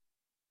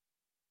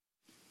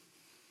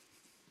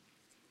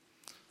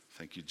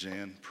Thank you,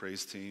 Jan.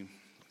 Praise team.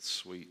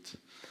 Sweet,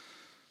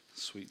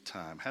 sweet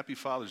time. Happy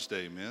Father's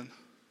Day, men.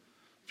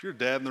 If you're a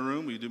dad in the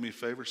room, will you do me a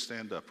favor?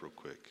 Stand up real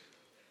quick.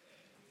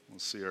 We'll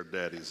see our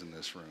daddies in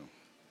this room.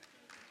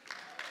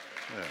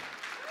 Yeah.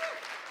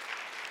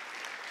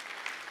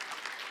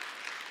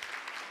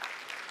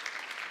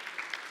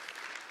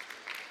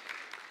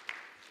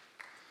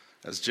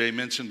 As Jay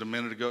mentioned a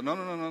minute ago,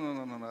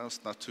 no,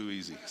 it's not too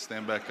easy.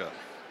 Stand back up.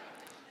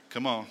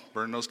 Come on,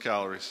 burn those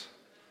calories.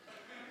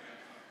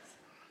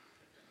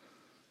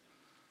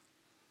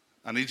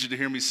 I need you to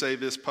hear me say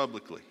this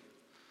publicly.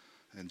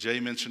 And Jay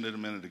mentioned it a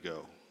minute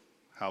ago,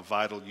 how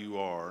vital you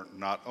are,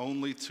 not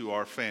only to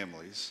our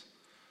families,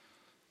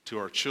 to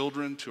our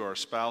children, to our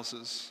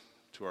spouses,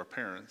 to our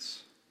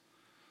parents,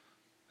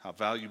 how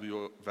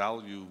valuable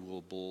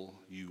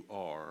you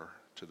are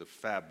to the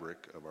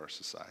fabric of our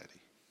society.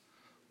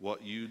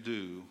 What you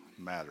do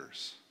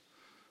matters.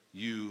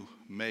 You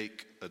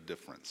make a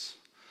difference.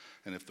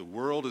 And if the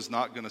world is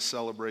not going to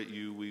celebrate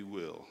you, we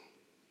will.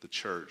 The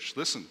church.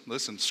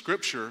 Listen,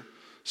 Scripture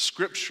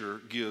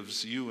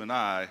gives you and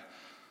I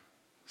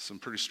some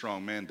pretty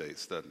strong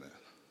mandates, doesn't it?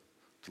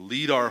 To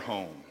lead our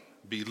home,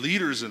 be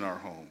leaders in our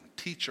home,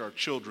 teach our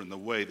children the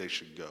way they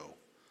should go,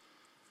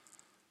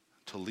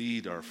 to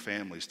lead our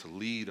families, to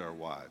lead our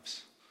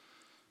wives.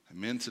 And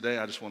men, today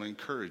I just want to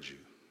encourage you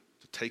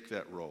to take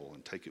that role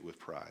and take it with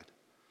pride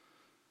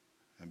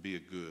and be a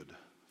good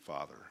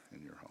father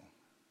in your home.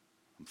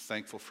 I'm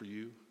thankful for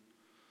you.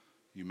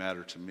 You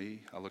matter to me.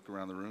 I look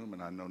around the room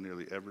and I know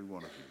nearly every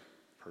one of you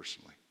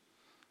personally.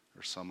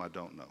 There's some I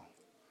don't know.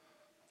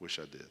 Wish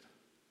I did.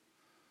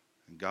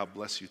 And God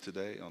bless you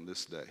today on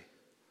this day,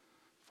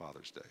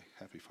 Father's Day.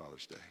 Happy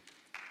Father's Day.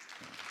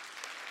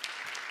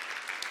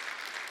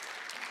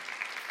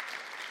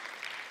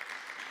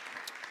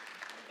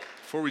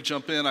 Before we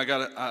jump in, I'm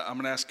going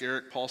to ask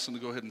Eric Paulson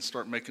to go ahead and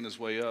start making his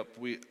way up.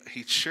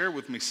 He shared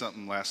with me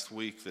something last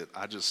week that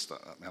I just,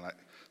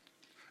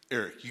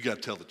 Eric, you got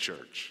to tell the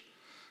church.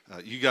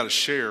 You got to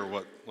share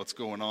what's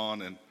going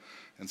on,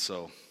 and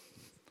so,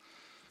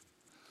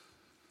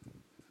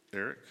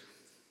 Eric,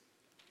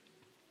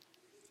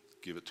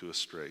 give it to us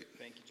straight.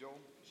 Thank you, Joel.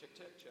 Check.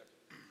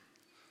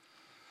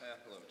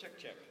 Hello.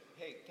 Check.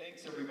 Hey,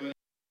 thanks everybody.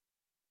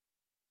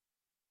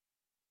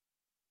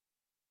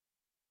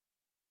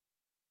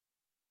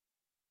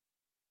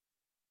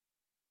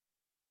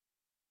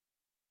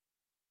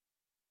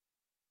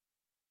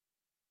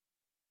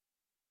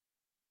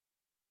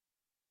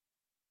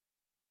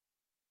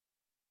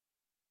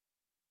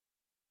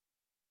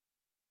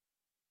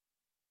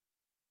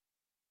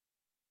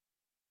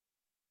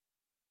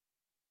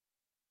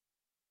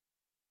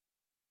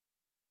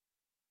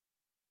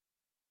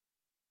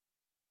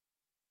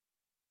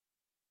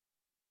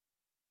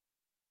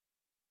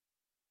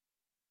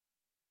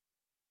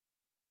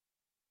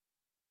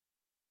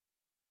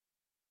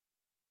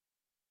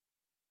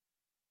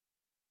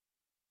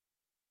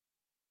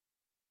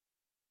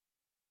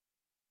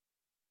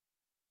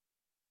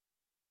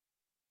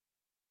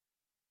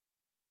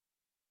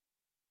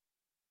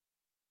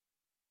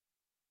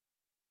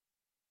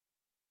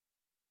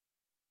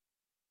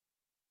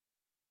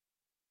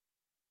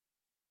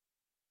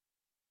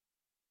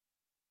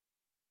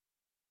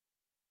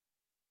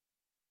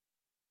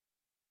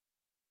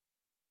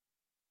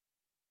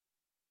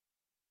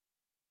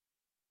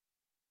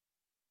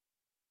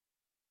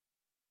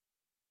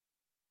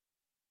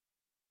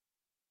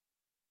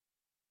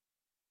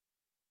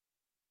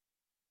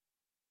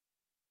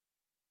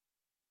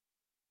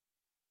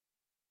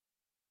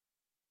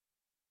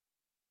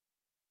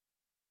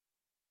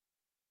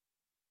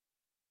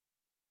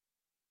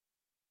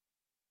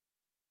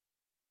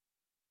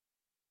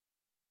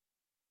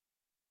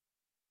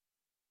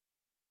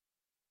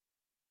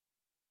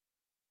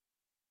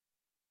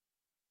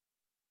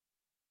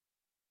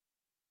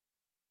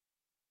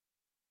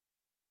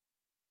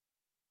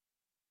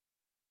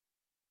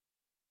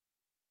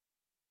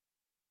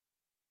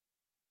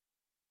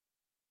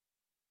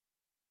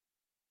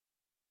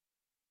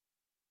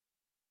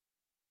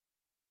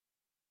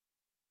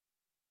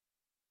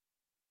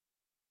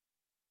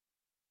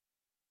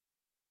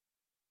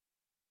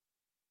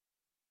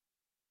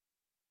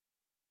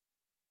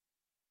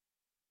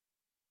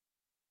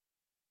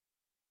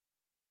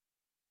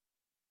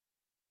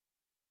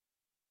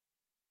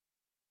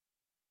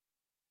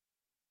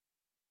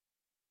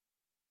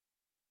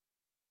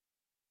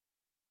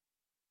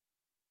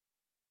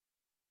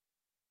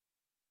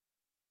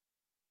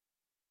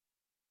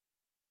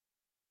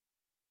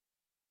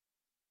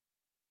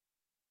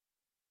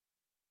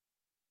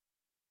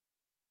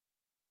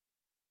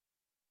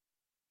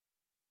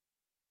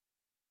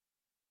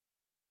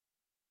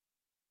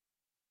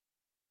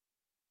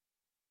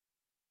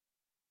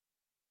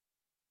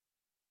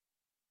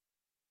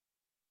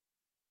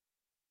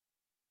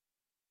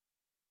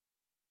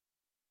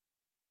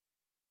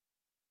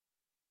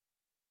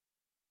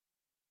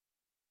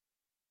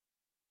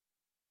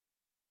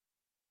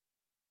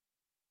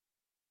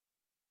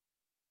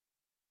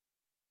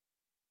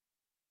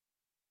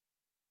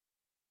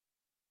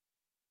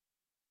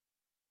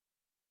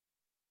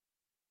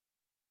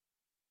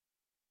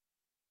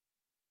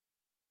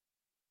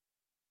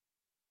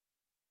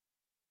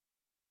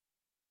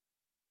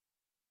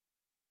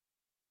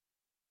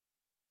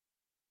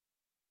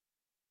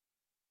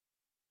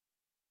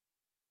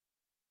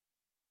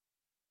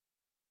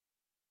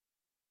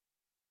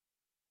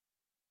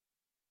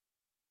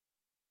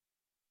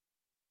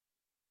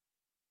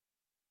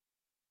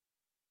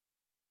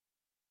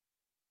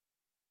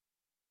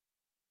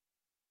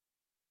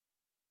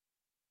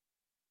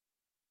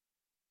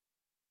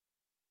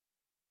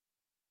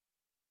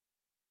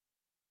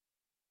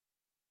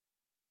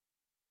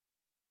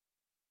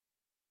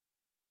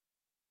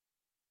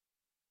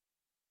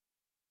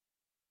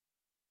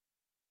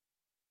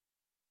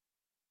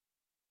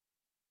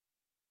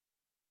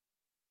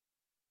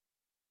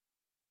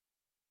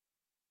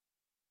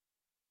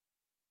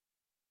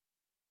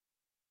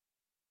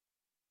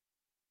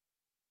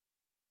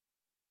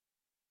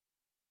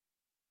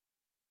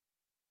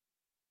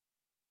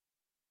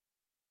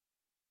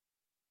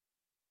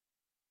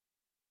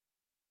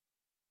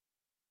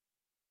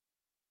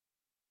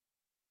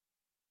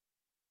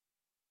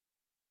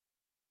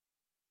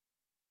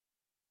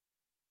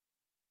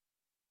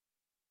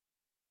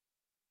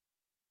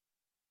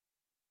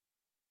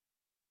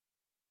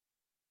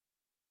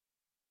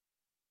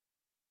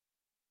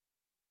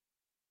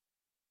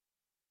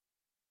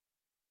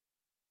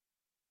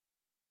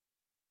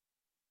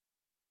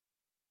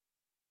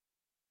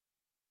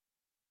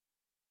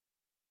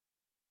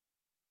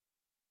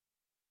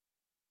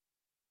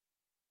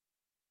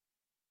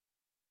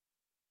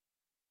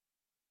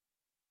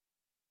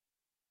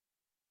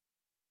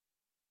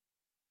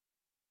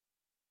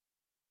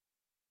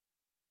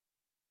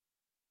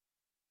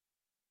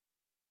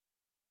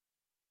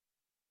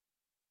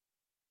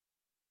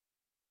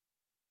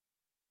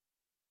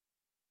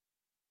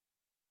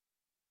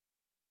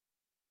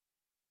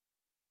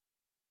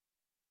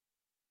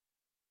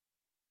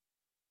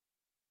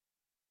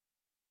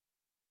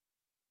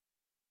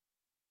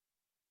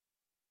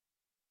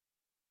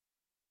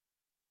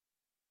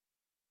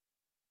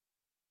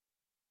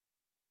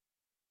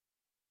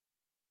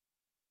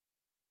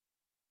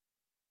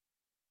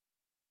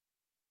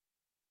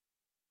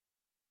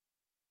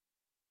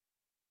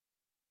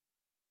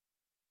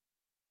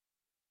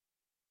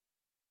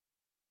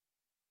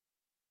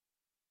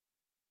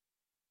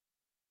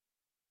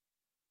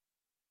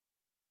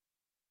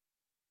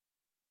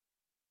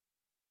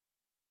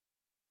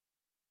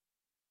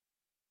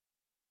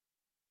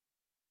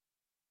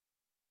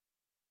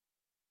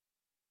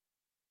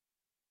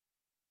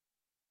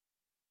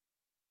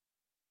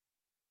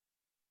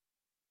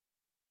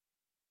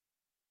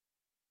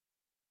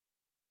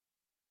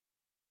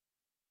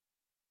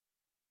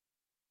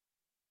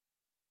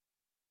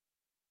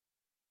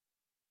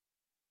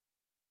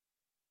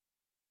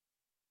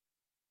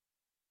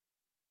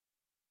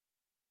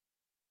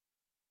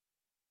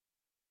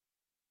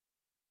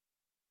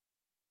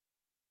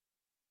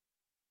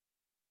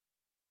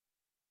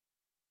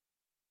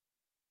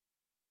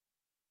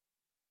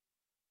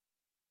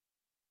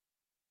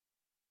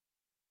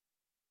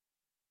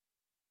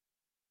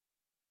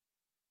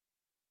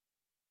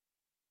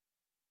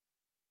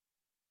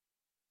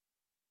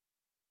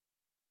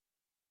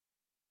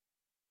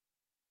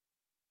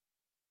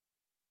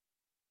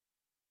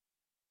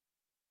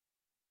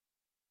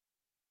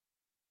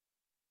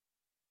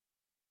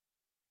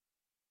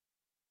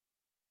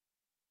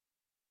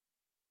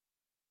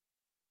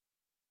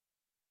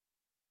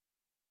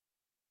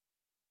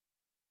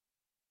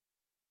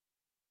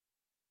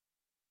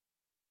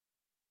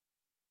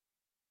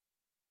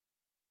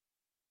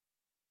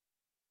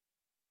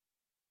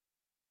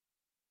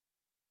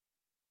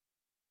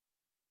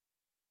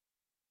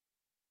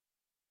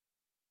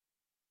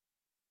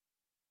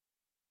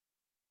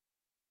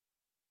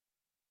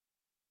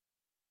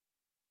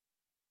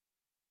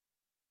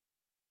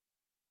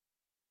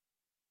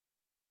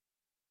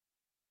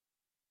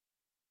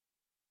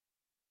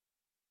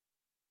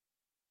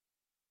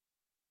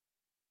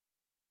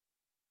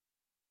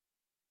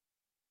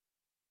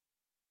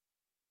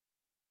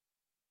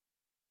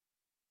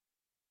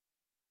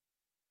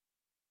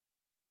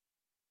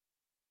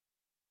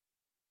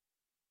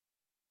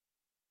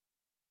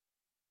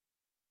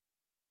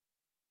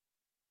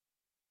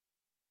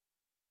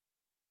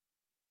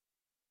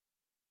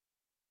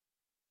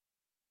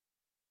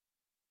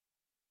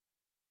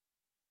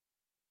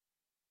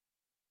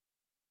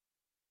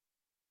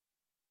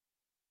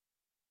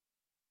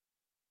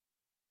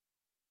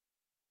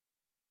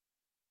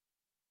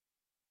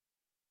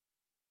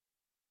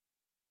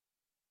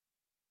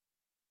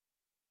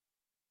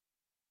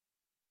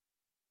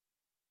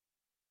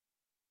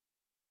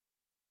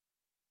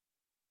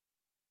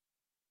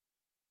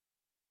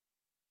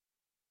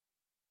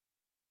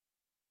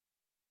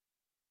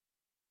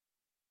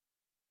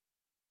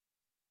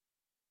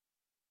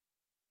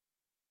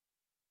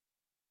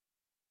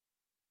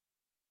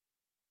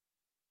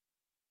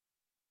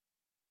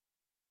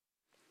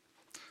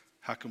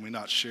 How can we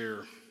not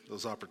share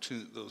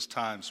those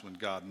times when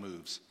God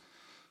moves,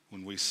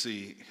 when we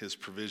see his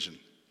provision?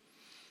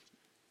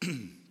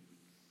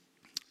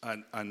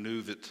 I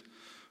knew that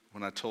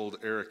when I told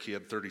Eric he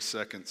had 30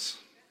 seconds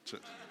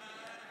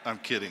I'm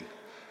kidding.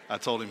 I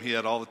told him he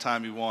had all the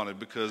time he wanted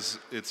because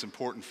it's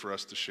important for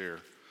us to share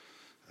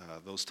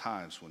those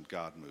times when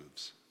God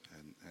moves.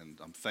 And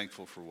I'm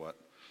thankful for what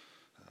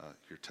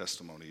your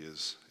testimony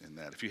is in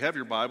that. If you have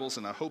your Bibles,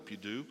 and I hope you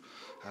do,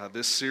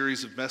 this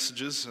series of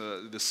messages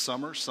this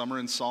Summer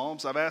in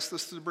Psalms, I've asked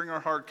us to bring our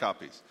hard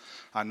copies.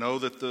 I know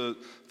that the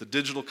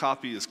digital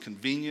copy is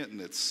convenient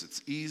and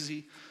it's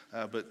easy,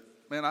 but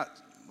man,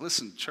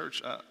 listen,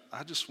 church,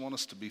 I just want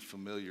us to be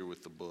familiar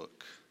with the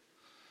book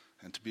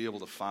and to be able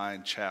to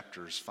find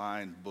chapters,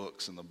 find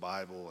books in the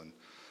Bible, and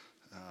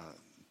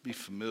be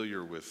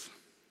familiar with.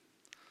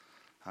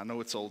 I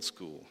know it's old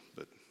school,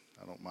 but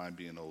I don't mind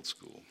being old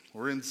school.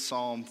 We're in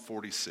Psalm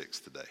 46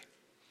 today.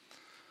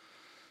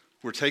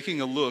 We're taking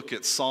a look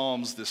at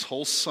Psalms this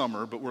whole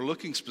summer, but we're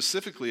looking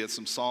specifically at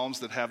some Psalms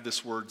that have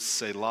this word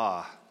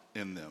Selah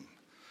in them.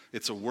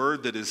 It's a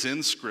word that is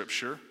in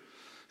Scripture.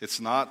 It's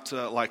not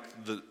like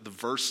the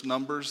verse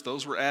numbers.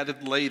 Those were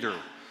added later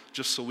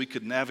just so we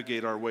could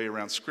navigate our way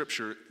around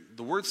Scripture.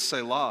 The word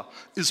Selah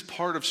is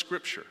part of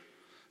Scripture.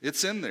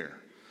 It's in there.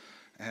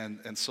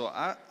 And so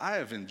I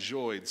have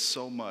enjoyed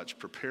so much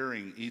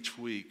preparing each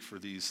week for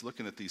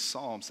looking at these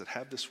Psalms that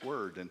have this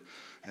word.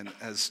 And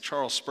as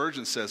Charles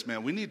Spurgeon says,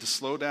 man, we need to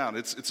slow down.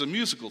 It's a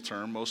musical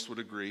term, most would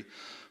agree,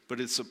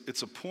 but it's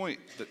a point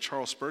that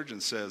Charles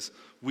Spurgeon says,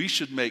 we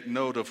should make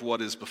note of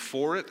what is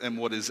before it and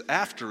what is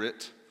after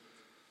it,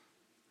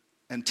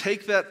 and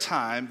take that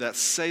time, that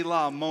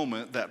Selah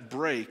moment, that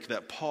break,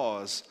 that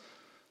pause,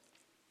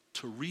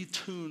 to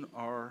retune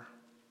our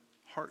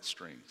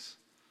heartstrings.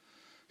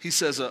 He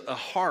says a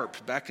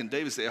harp, back in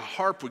David's day, a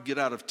harp would get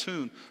out of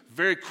tune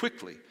very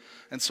quickly.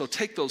 And so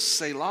take those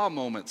Selah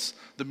moments.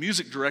 The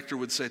music director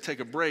would say, take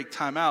a break,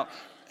 time out,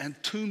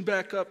 and tune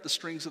back up the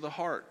strings of the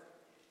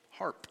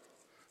harp.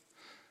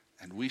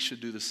 And we should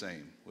do the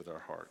same with our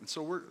heart. And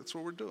so that's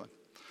what we're doing.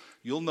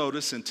 You'll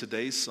notice in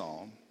today's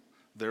psalm,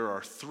 there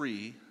are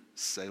 3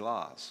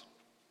 Selahs.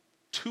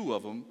 2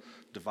 of them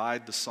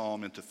divide the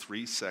psalm into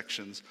 3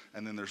 sections,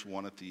 and then there's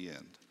one at the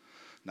end.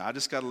 Now, I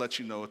just got to let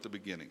you know at the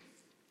beginning,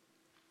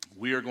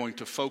 we are going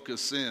to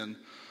focus in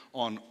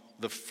on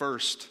the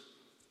first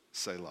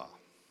Selah.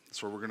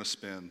 That's where we're going to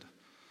spend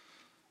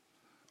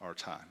our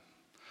time.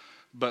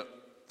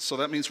 So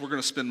that means we're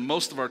going to spend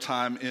most of our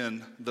time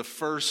in the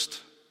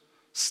first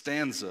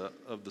stanza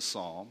of the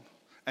psalm,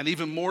 and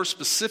even more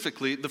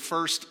specifically, the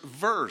first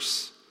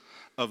verse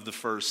of the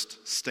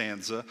first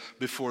stanza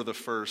before the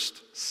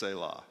first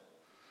Selah.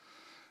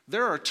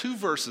 There are 2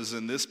 verses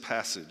in this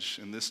passage,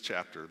 in this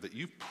chapter, that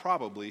you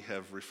probably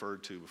have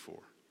referred to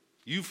before.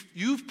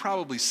 You've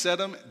probably said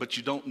them, but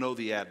you don't know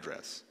the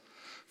address.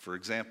 For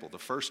example, the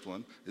first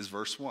one is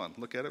verse 1.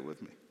 Look at it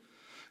with me.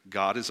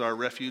 God is our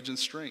refuge and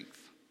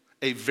strength,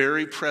 a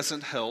very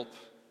present help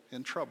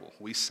in trouble.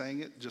 We sang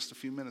it just a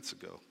few minutes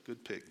ago.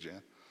 Good pick,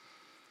 Jan.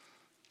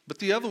 But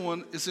the other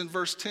one is in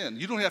verse 10.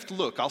 You don't have to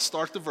look. I'll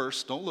start the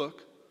verse. Don't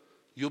look.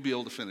 You'll be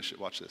able to finish it.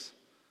 Watch this.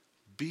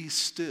 Be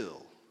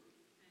still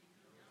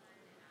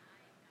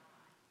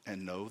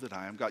and know that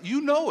I am God.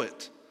 You know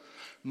it.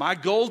 My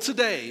goal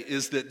today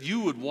is that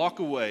you would walk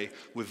away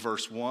with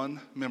verse 1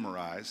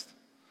 memorized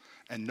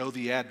and know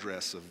the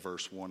address of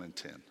verse 1 and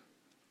 10. Does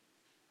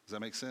that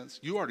make sense?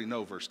 You already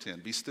know verse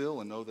 10. Be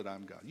still and know that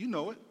I'm God. You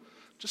know it.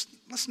 Just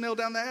let's nail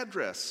down the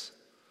address,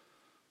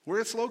 where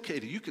it's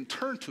located. You can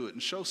turn to it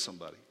and show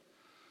somebody.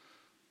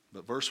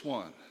 But verse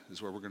 1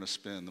 is where we're going to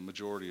spend the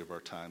majority of our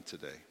time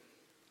today.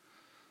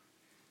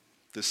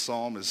 This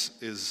psalm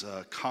is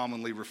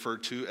commonly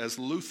referred to as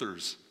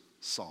Luther's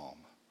psalm.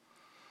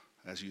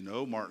 As you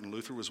know, Martin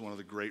Luther was one of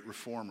the great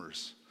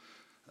reformers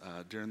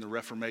during the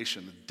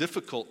Reformation, a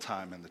difficult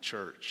time in the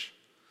church.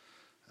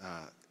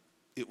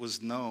 It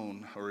was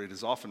known, or it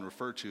is often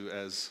referred to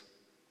as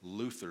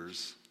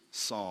Luther's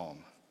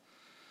psalm.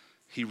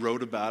 He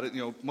wrote about it.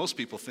 You know, most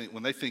people think,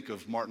 when they think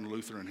of Martin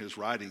Luther and his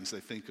writings, they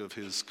think of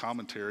his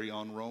commentary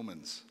on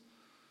Romans.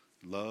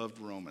 Loved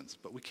Romans.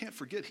 But we can't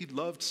forget he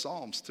loved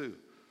Psalms too.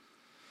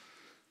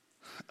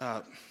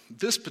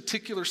 This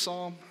particular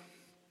psalm,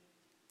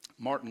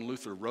 Martin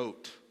Luther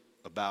wrote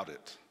about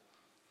it.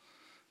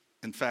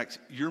 In fact,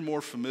 you're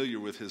more familiar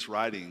with his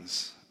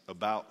writings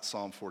about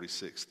Psalm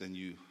 46 than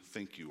you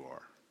think you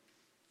are.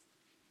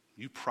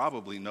 You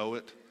probably know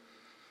it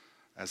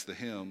as the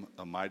hymn,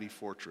 "A Mighty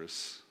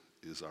Fortress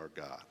is Our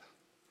God."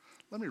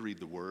 Let me read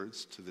the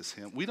words to this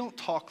hymn. We don't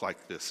talk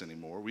like this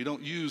anymore. We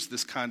don't use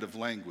this kind of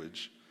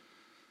language,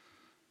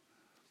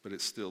 but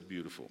it's still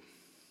beautiful.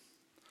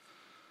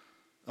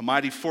 A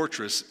mighty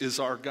fortress is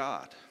our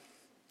God,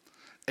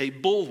 a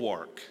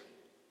bulwark.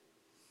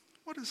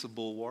 What is a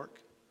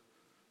bulwark?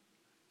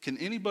 Can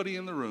anybody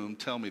in the room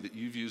tell me that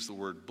you've used the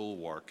word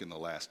bulwark in the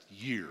last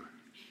year?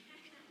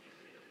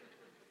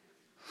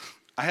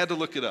 I had to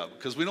look it up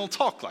because we don't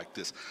talk like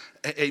this.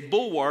 A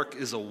bulwark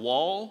is a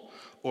wall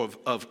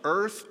of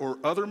earth or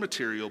other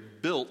material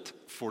built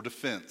for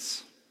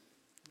defense.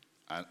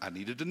 I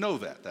needed to know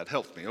that. That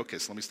helped me. Okay,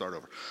 so let me start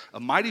over. A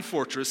mighty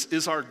fortress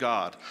is our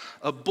God,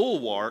 a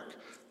bulwark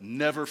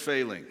never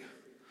failing.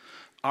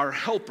 Our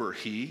helper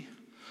he,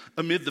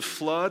 amid the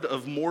flood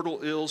of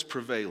mortal ills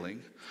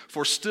prevailing,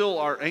 for still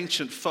our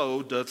ancient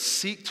foe doth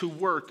seek to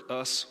work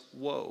us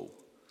woe.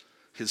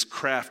 His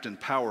craft and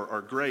power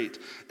are great,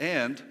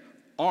 and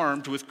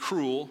armed with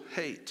cruel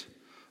hate.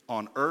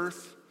 On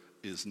earth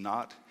is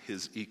not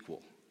his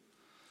equal.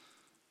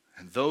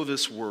 And though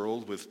this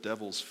world with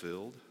devils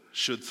filled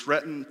should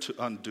threaten to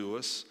undo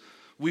us,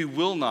 we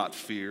will not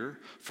fear,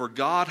 for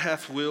God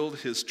hath willed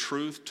his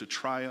truth to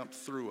triumph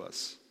through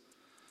us.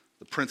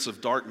 The prince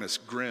of darkness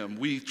grim,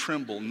 we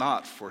tremble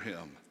not for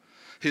him.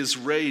 His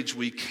rage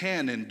we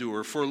can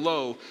endure, for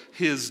lo,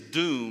 his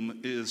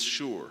doom is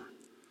sure.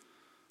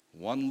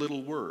 One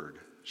little word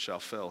shall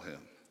fell him.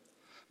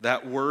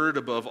 That word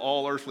above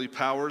all earthly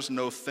powers,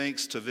 no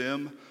thanks to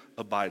them,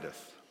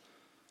 abideth.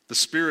 The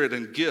spirit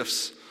and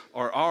gifts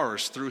are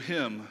ours through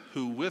him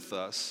who with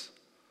us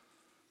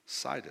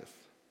sideth.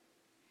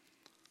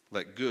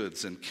 Let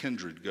goods and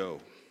kindred go.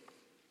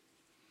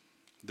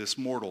 This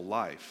mortal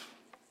life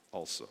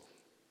also.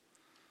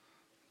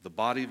 The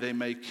body they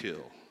may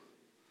kill,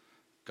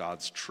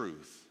 God's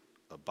truth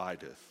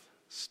abideth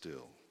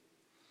still.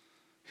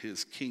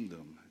 His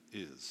kingdom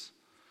is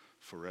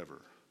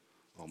forever.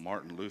 Well,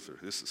 Martin Luther,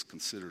 this is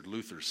considered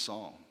Luther's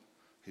psalm.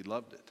 He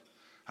loved it.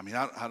 I mean,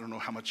 I don't know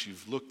how much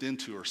you've looked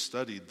into or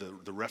studied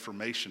the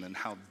Reformation and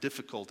how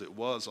difficult it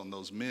was on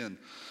those men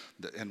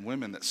and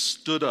women that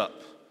stood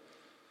up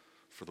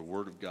for the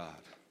Word of God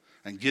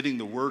and getting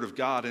the Word of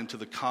God into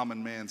the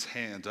common man's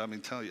hands. I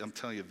mean, I'm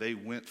telling you, they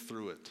went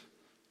through it.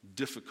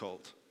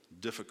 Difficult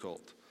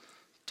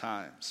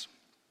times.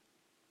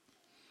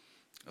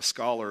 A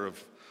scholar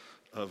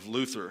of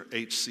Luther,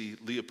 H.C.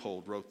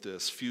 Leopold, wrote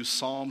this: few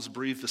psalms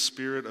breathe the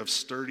spirit of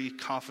sturdy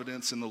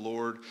confidence in the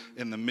Lord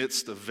in the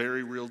midst of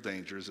very real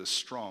dangers as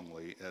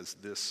strongly as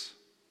this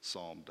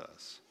psalm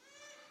does.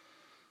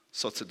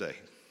 So today,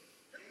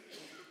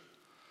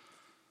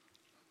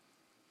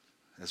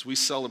 as we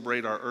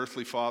celebrate our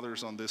earthly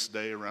fathers on this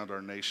day around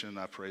our nation,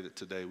 I pray that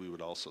today we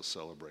would also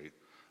celebrate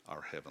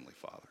our Heavenly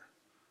Father,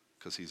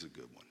 because he's a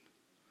good one.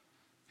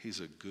 He's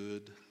a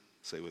good,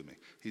 say with me,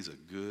 he's a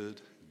good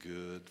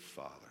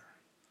Father.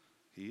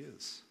 He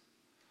is.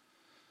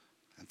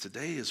 And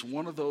today is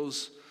one of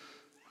those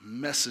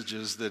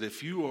messages that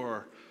if you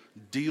are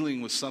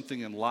dealing with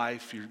something in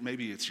life,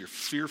 maybe you're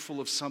fearful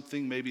of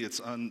something, maybe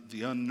it's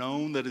the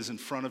unknown that is in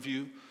front of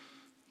you,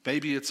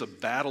 maybe it's a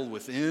battle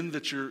within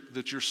that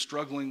you're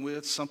struggling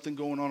with, something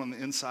going on the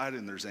inside,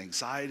 and there's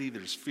anxiety,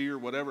 there's fear,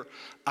 whatever.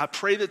 I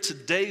pray that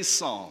today's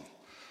psalm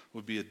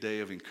would be a day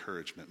of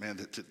encouragement, man,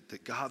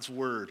 that God's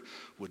word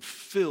would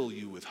fill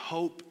you with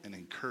hope and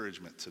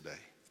encouragement today.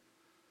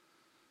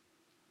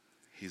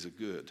 He's a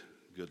good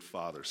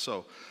Father.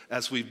 So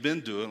as we've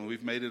been doing,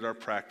 we've made it our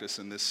practice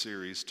in this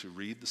series to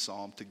read the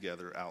psalm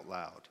together out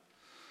loud.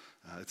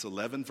 It's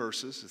 11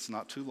 verses. It's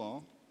not too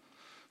long.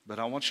 But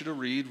I want you to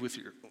read with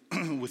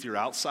your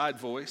outside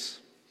voice.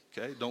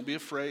 Okay? Don't be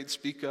afraid.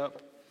 Speak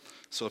up.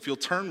 So if you'll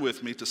turn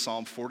with me to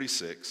Psalm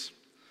 46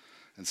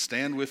 and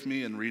stand with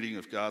me in reading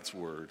of God's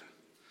word,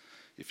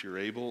 if you're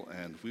able,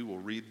 and we will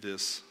read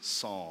this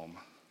psalm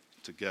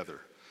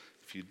together.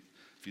 If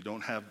you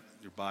don't have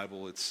your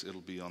Bible,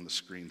 it'll be on the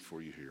screen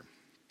for you here.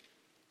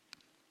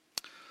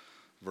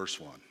 Verse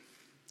 1.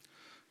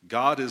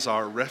 God is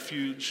our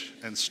refuge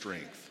and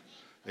strength,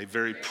 a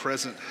very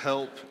present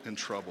help in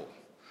trouble.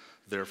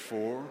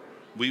 Therefore,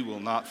 we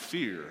will not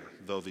fear,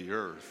 though the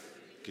earth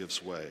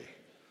gives way,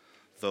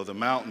 though the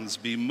mountains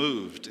be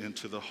moved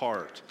into the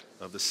heart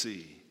of the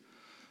sea,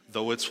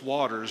 though its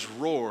waters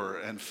roar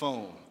and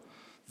foam,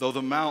 though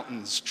the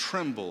mountains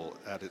tremble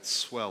at its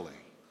swelling.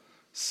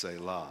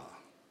 Selah.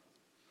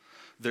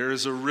 There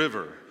is a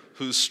river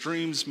whose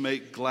streams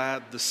make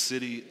glad the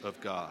city of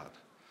God,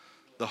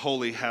 the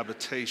holy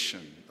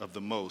habitation of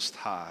the Most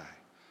High.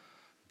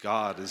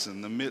 God is in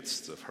the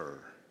midst of her.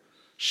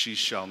 She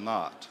shall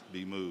not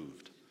be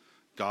moved.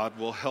 God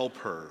will help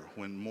her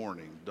when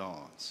morning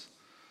dawns.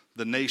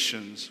 The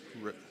nations,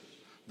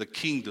 the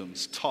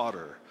kingdoms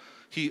totter.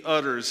 He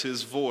utters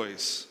his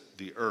voice,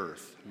 the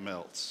earth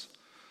melts.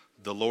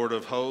 The Lord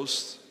of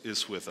hosts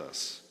is with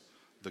us.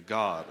 The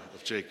God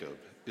of Jacob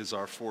is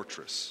our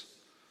fortress.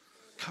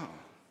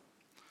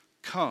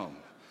 Come,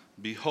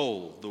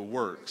 behold the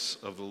works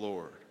of the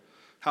Lord,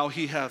 how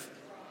he hath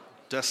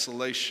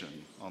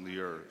desolation on the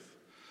earth.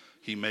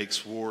 He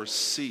makes war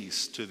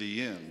cease to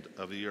the end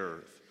of the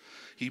earth.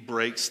 He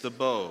breaks the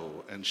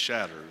bow and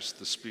shatters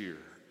the spear.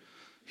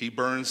 He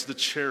burns the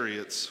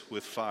chariots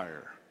with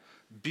fire.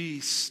 Be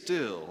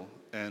still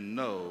and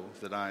know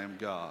that I am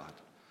God.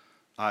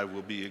 I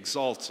will be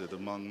exalted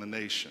among the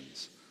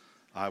nations.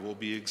 I will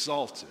be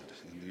exalted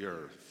in the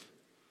earth.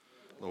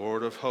 The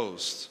Lord of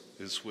hosts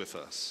is with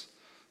us,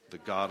 the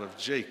God of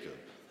Jacob.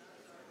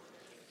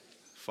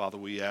 Father,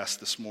 we ask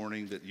this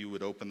morning that you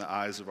would open the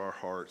eyes of our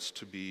hearts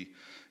to be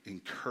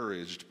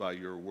encouraged by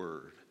your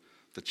word,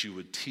 that you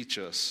would teach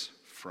us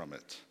from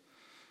it.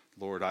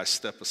 Lord, I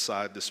step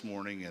aside this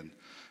morning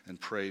and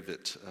pray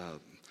that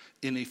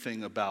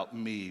anything about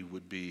me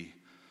would be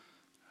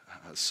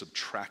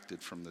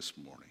subtracted from this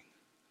morning.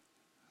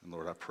 And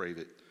Lord, I pray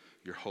that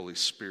your Holy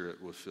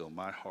Spirit would fill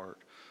my heart,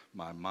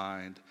 my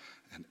mind,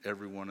 and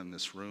everyone in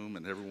this room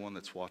and everyone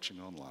that's watching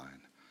online,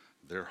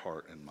 their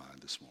heart and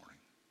mind this morning.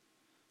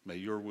 May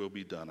your will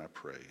be done, I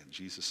pray. In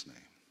Jesus'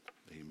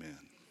 name, amen.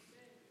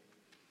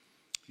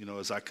 You know,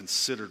 as I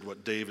considered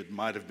what David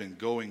might have been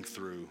going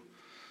through,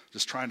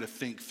 just trying to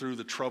think through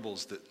the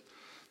troubles that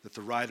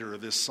the writer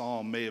of this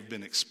psalm may have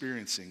been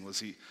experiencing.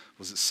 Was it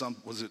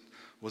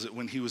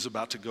when he was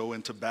about to go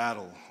into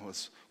battle?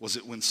 Was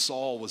it when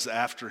Saul was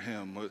after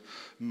him?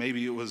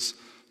 Maybe it was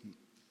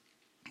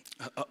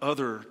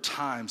other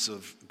times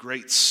of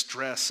great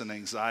stress and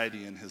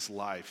anxiety in his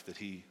life that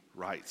he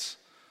writes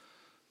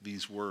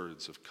these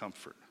words of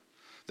comfort,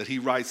 that he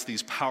writes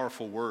these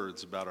powerful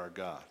words about our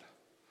God,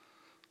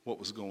 what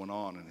was going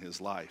on in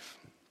his life.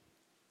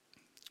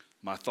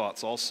 My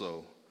thoughts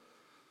also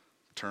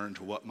turn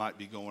to what might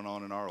be going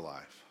on in our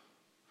life.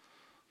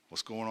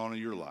 What's going on in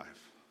your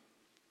life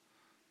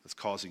that's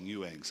causing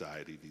you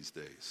anxiety these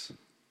days?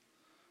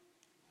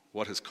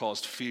 What has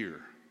caused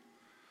fear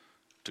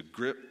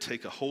to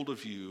take a hold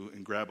of you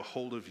and grab a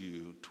hold of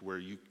you to where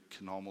you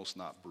can almost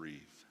not breathe?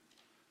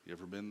 You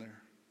ever been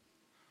there?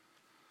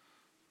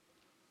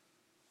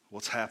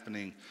 What's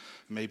happening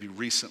maybe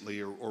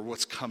recently or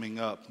what's coming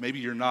up? Maybe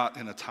you're not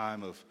in a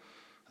time of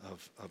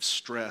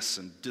stress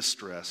and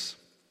distress,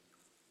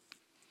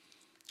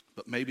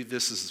 but maybe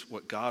this is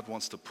what God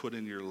wants to put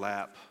in your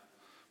lap,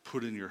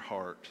 put in your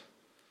heart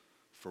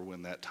for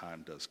when that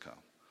time does come.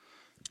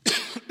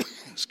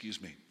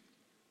 Excuse me.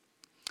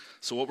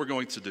 So what we're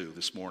going to do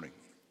this morning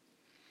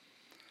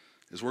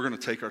is we're going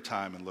to take our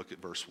time and look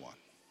at verse 1.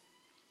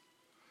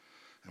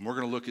 And we're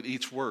going to look at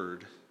each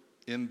word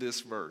in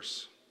this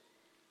verse.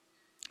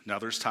 Now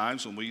there's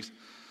times when we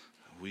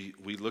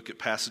look at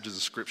passages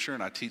of Scripture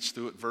and I teach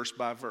through it verse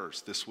by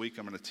verse. This week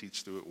I'm going to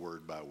teach through it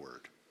word by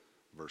word.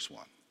 Verse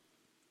 1.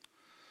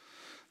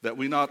 That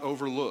we not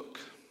overlook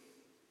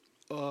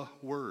a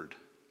word.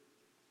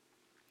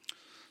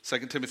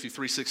 2 Timothy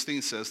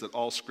 3:16 says that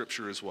all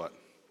Scripture is what?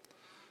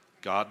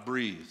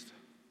 God-breathed.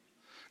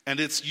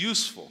 And it's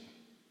useful.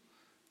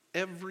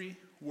 Every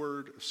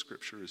word of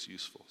Scripture is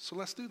useful. So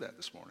let's do that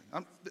this morning.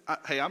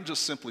 I'm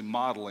just simply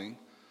modeling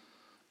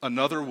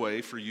another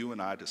way for you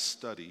and I to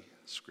study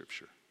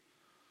Scripture,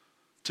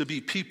 to be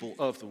people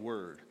of the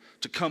Word,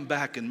 to come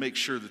back and make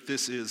sure that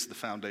this is the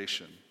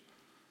foundation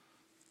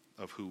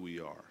of who we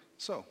are.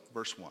 So,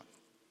 verse 1.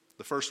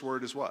 The first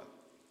word is what?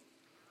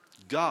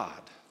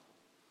 God.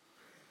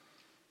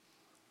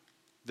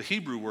 The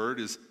Hebrew word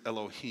is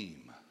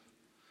Elohim.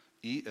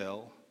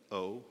 E-L-O-H-I-M.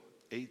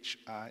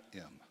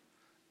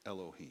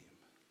 Elohim.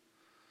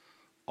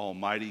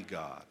 Almighty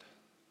God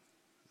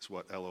is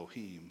what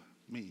Elohim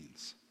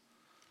means.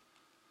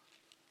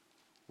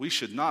 We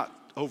should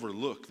not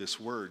overlook this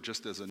word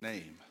just as a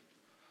name.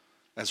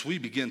 As we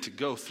begin to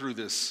go through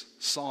this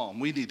psalm,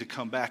 we need to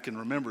come back and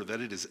remember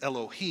that it is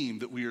Elohim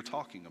that we are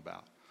talking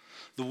about.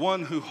 The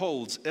one who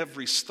holds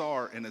every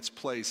star in its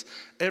place,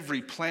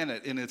 every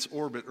planet in its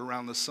orbit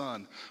around the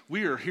sun.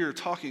 We are here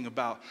talking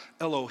about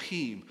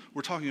Elohim.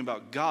 We're talking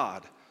about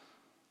God,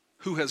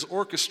 who has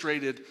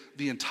orchestrated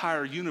the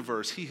entire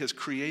universe. He has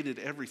created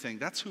everything.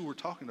 That's who we're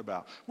talking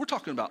about. We're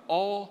talking about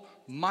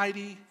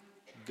Almighty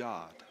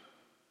God.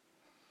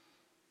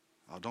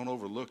 Oh, don't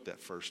overlook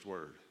that first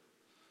word.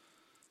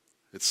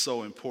 It's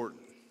so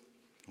important.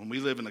 When we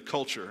live in a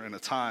culture and a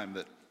time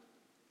that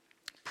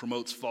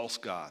promotes false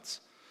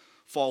gods,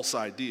 false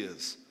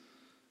ideas,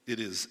 it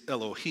is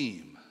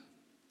Elohim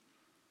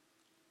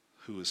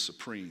who is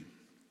supreme.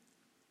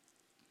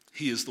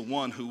 He is the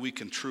one who we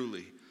can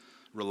truly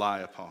rely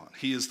upon.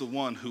 He is the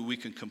one who we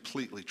can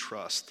completely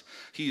trust.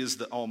 He is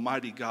the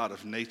Almighty God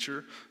of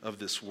nature, of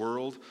this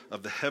world,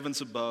 of the heavens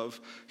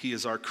above. He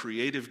is our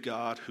creative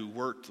God who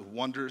worked the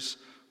wonders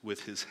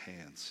with his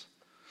hands.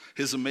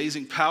 His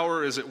amazing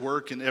power is at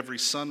work in every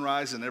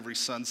sunrise and every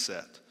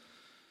sunset.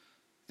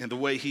 In the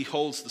way he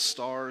holds the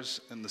stars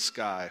in the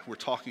sky, we're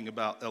talking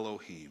about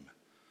Elohim.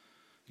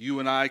 You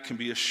and I can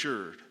be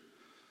assured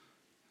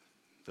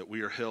that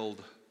we are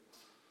held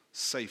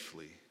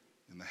safely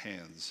in the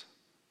hands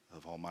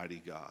of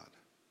Almighty God.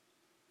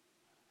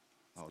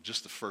 Oh,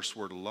 just the first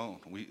word alone.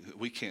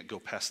 We can't go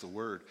past the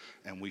word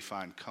and we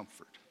find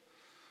comfort.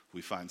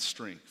 We find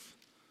strength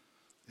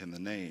in the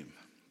name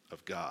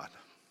of God.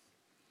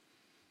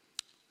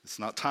 It's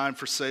not time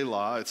for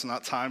Selah. It's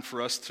not time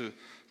for us to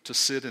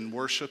sit and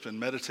worship and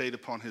meditate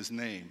upon his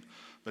name.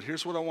 But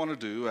here's what I want to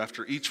do.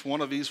 After each one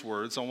of these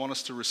words, I want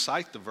us to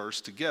recite the verse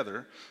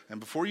together. And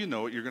before you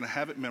know it, you're going to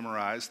have it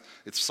memorized.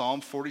 It's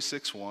Psalm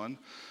 46:1.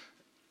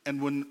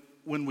 And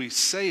when we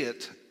say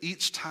it,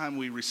 each time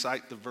we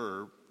recite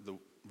the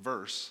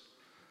verse,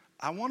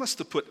 I want us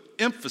to put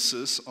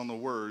emphasis on the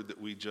word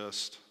that we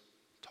just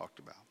talked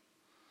about.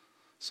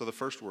 So the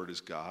first word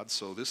is God.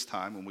 So this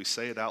time when we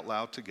say it out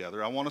loud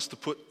together, I want us to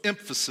put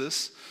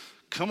emphasis,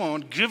 Come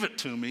on, give it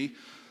to me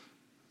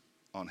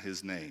on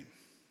his name.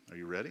 Are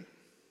you ready?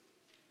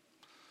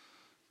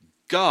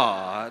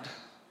 God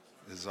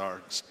is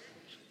our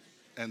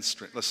and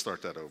strength. Let's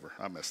start that over.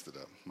 I messed it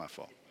up. My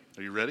fault.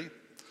 Are you ready?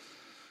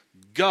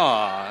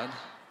 God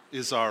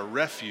is our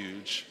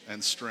refuge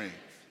and strength,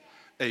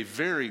 a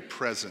very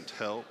present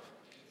help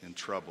in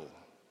trouble.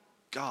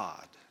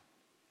 God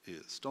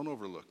is. Don't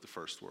overlook the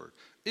first word.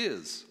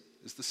 Is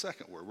the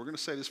second word. We're going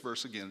to say this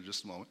verse again in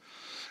just a moment.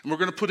 And we're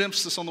going to put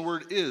emphasis on the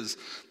word is.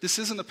 This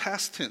isn't a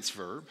past tense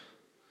verb.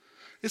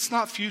 It's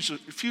not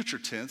future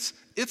tense.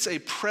 It's a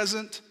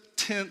present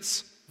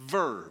tense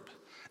verb.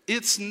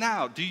 It's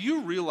now. Do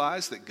you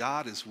realize that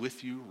God is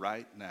with you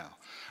right now?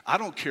 I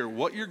don't care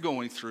what you're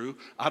going through.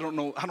 I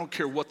don't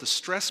care what the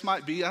stress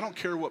might be. I don't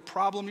care what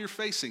problem you're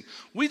facing.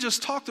 We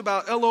just talked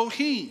about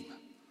Elohim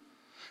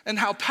and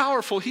how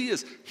powerful he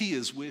is. He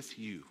is with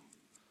you.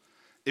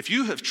 If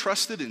you have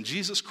trusted in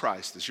Jesus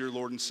Christ as your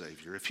Lord and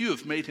Savior, if you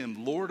have made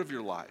him Lord of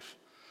your life,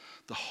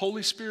 the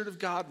Holy Spirit of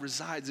God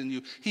resides in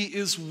you. He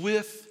is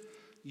with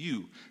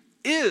you.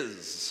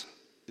 Is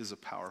a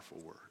powerful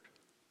word.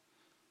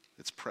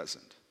 It's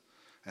present.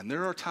 And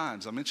there are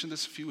times, I mentioned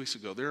this a few weeks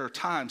ago, there are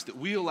times that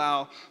we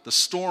allow the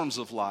storms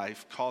of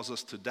life cause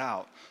us to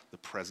doubt the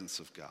presence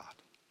of God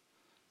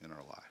in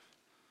our life.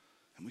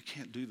 And we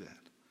can't do that.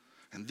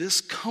 And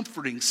this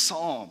comforting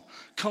psalm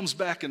comes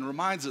back and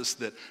reminds us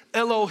that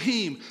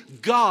Elohim,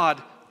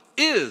 God,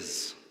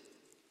 is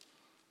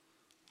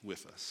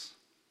with us.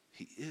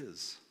 He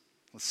is.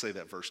 Let's say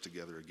that verse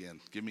together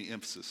again. Give me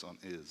emphasis on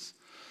is.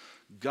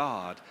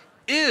 God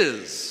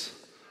is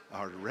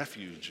our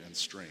refuge and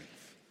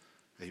strength,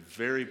 a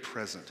very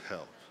present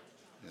help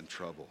in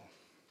trouble.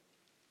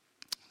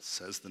 It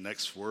says the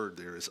next word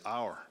there is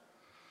our.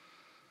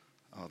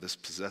 Oh, this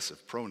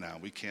possessive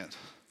pronoun, we can't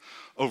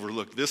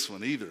overlook this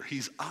one either.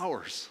 He's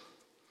ours.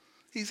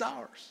 He's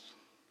ours.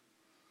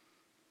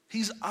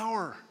 He's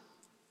our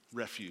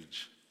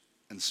refuge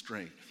and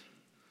strength.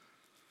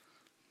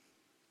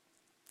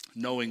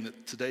 Knowing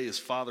that today is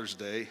Father's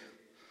Day,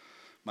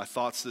 my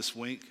thoughts this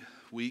week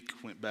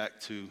went back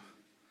to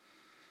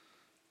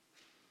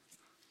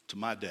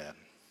my dad.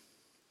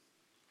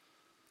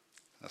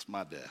 That's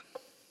my dad.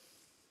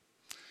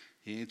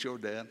 He ain't your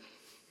dad.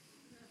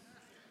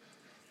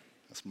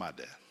 That's my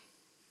dad.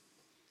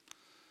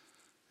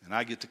 And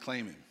I get to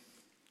claim him.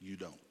 You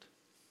don't.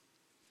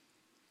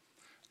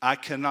 I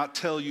cannot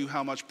tell you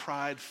how much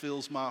pride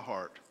fills my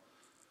heart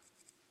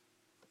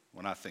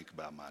when I think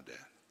about my dad.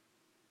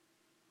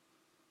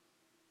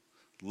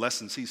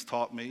 Lessons he's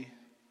taught me.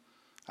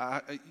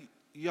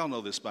 Y'all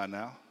know this by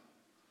now.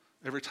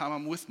 Every time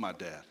I'm with my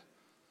dad,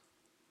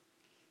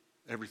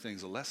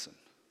 everything's a lesson.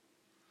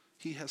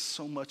 He has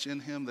so much in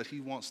him that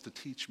he wants to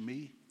teach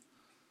me.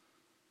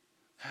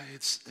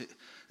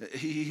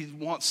 He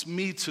wants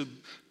me to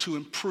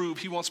improve.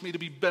 He wants me to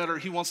be better.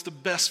 He wants the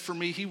best for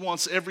me. He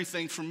wants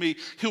everything for me.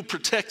 He'll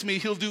protect me.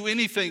 He'll do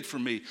anything for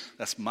me.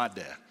 That's my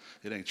dad.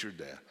 It ain't your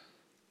dad.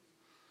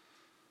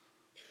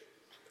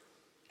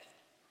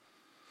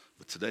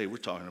 But today we're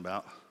talking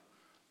about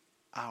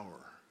our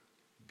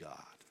God.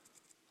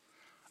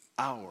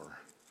 Our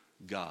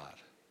God.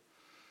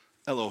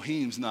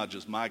 Elohim's not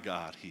just my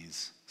God.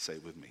 He's, say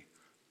it with me,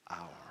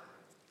 our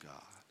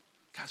God.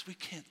 Guys, we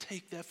can't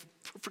take that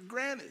for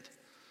granted.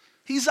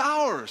 He's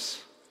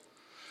ours.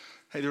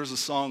 Hey, there was a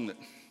song that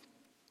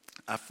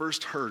I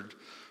first heard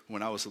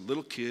when I was a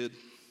little kid.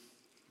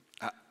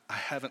 I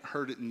haven't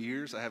heard it in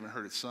years. I haven't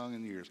heard it sung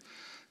in years.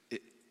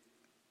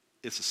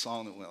 It's a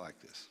song that went like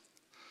this.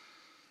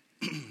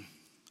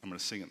 I'm going to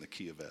sing it in the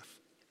key of F.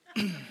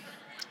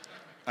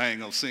 I ain't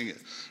going to sing it.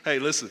 Hey,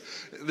 listen.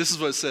 This is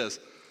what it says.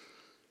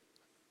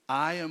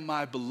 I am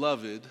my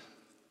beloved,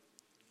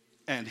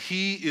 and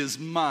he is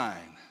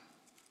mine.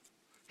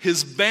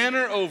 His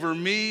banner over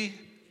me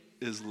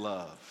is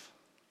love.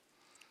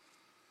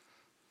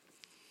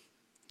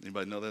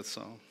 Anybody know that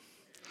song?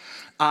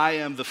 I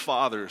am the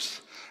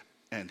Father's,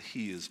 and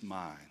he is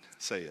mine.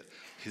 Say it.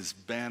 His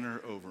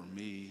banner over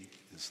me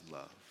is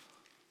love.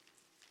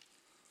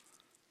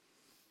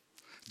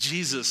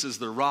 Jesus is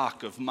the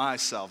rock of my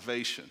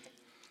salvation.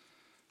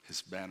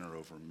 His banner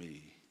over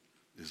me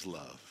is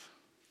love.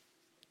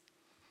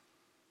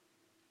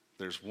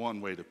 There's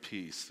one way to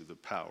peace through the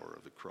power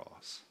of the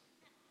cross.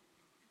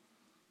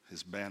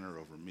 His banner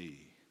over me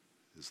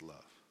is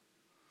love.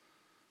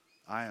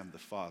 I am the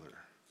Father.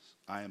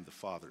 I am the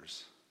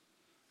Father's,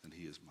 and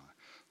he is mine.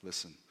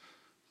 Listen,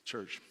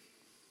 church,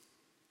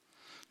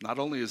 not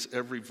only is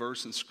every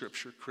verse in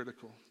Scripture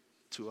critical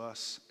to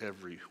us,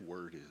 every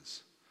word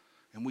is.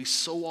 And we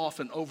so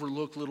often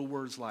overlook little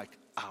words like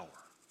our.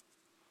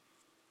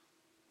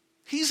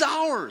 He's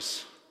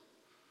ours.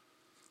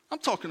 I'm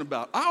talking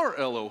about our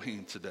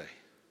Elohim today.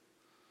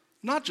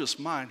 Not just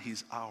mine,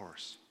 he's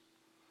ours.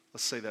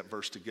 Let's say that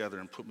verse together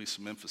and put me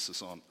some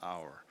emphasis on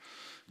our.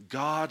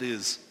 God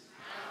is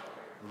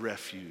our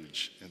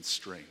refuge and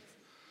strength,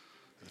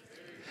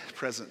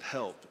 present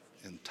help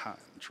in time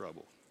and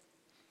trouble.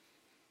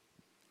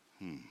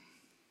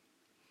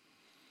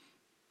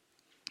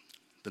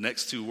 The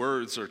next two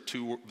words are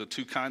the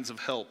two kinds of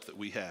help that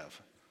we have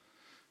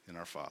in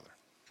our Father.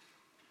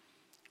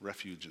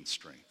 Refuge and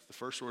strength. The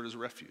first word is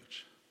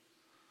refuge.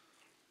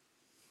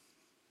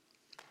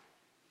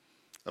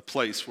 A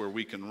place where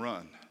we can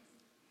run.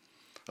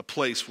 A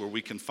place where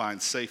we can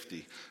find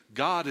safety.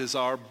 God is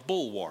our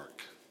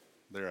bulwark.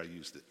 There, I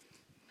used it.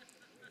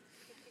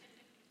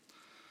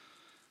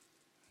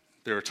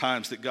 There are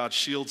times that God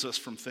shields us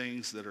from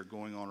things that are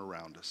going on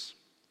around us.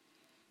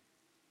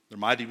 There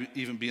might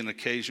even be an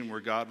occasion where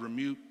God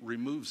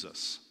removes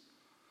us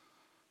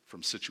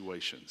from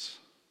situations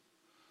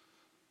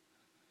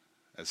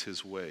as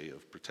his way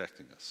of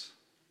protecting us.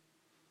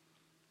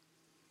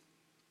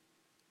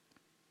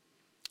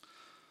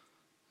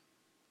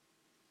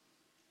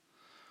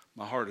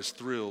 My heart is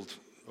thrilled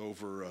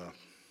over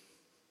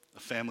a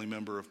family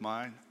member of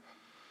mine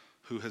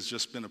who has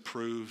just been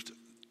approved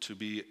to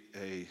be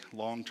a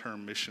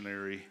long-term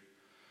missionary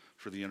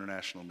for the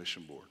International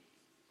Mission Board.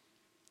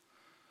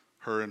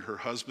 Her and her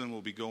husband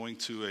will be going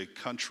to a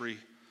country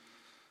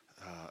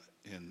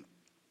in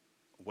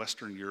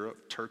Western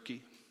Europe,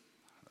 Turkey.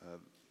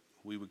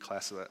 We would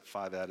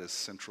classify that as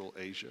Central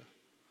Asia.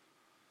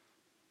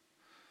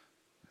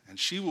 And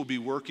she'll be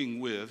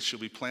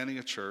planning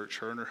a church,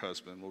 her and her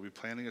husband will be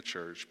planning a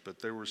church, but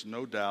there was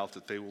no doubt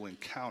that they will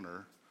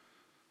encounter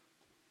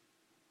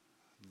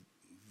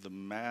the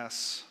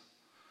mass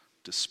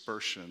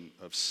dispersion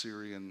of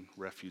Syrian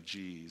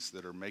refugees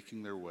that are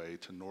making their way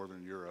to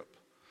Northern Europe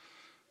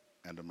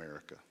and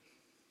America.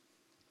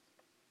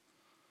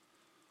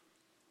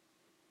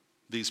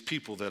 These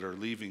people that are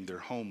leaving their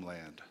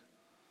homeland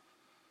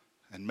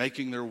and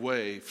making their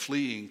way,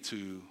 fleeing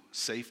to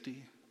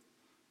safety,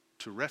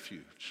 to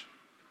refuge,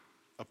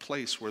 a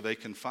place where they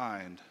can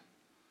find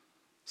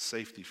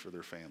safety for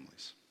their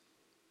families.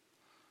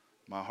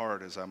 My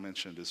heart, as I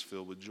mentioned, is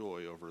filled with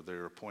joy over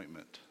their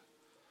appointment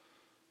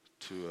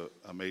to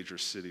a major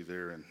city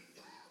there in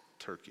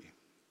Turkey.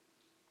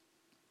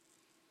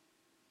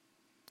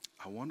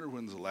 I wonder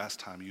when's the last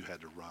time you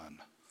had to run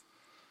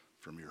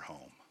from your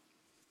home.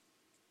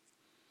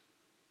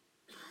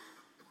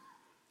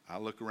 I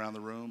look around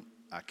the room,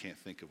 I can't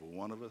think of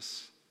one of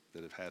us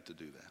that have had to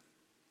do that.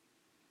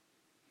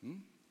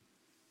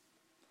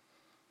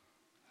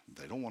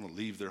 They don't want to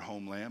leave their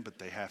homeland, but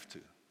they have to.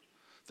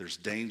 There's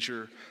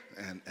danger,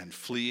 and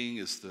fleeing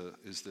is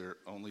their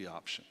only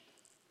option.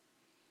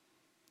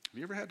 Have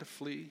you ever had to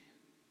flee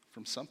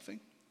from something?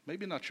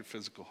 Maybe not your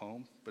physical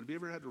home, but have you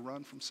ever had to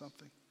run from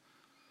something?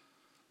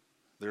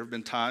 There have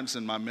been times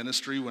in my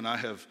ministry when I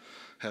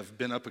have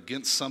been up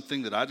against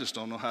something that I just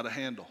don't know how to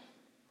handle.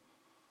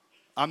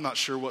 I'm not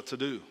sure what to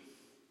do.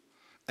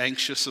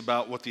 Anxious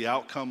about what the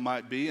outcome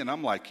might be, and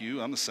I'm like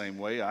you, I'm the same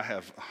way. I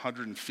have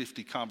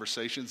 150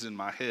 conversations in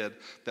my head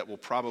that will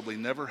probably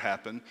never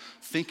happen,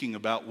 thinking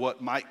about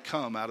what might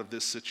come out of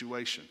this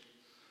situation.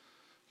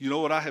 You know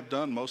what I have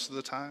done most of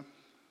the time?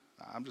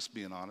 I'm just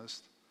being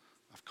honest.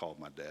 I've called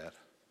my dad.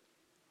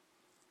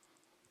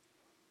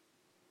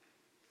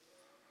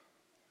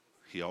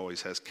 He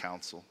always has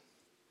counsel.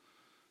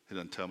 He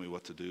doesn't tell me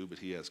what to do, but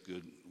he has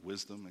good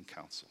wisdom and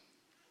counsel.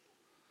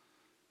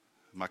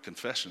 My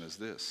confession is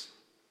this.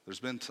 There's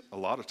been a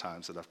lot of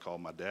times that I've called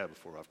my dad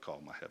before I've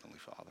called my Heavenly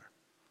Father.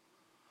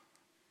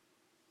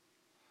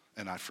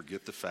 And I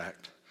forget the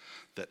fact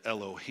that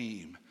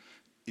Elohim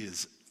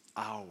is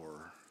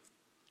our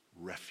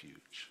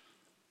refuge.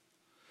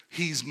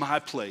 He's my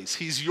place.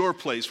 He's your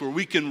place where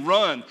we can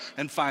run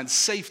and find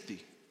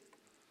safety.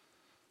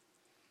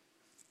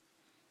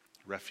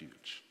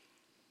 Refuge.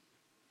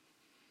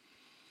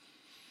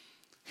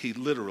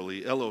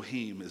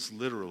 Elohim is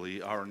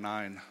literally our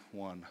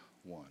 911.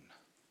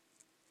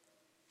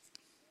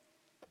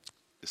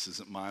 This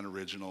isn't mine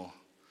original.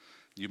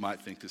 You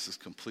might think this is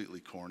completely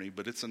corny,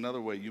 but it's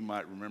another way you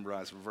might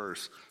memorize a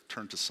verse.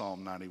 Turn to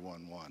Psalm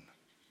 91:1.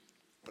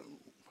 Boom.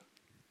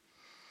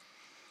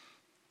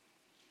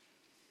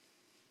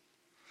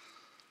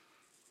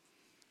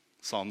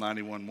 Psalm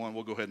 91:1,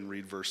 we'll go ahead and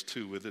read verse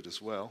 2 with it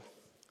as well.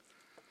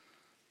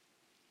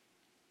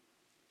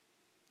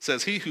 It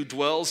says, "He who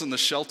dwells in the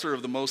shelter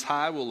of the Most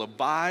High will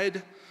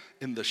abide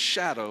in the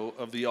shadow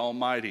of the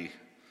Almighty.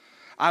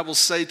 I will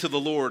say to the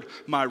Lord,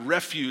 my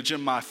refuge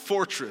and my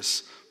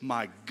fortress,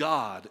 my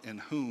God in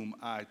whom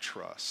I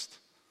trust."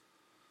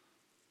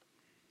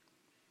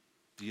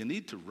 Do you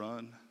need to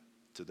run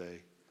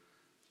today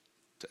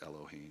to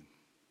Elohim?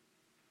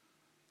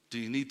 Do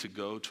you need to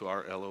go to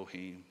our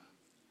Elohim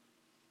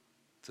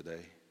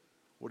today?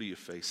 What are you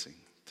facing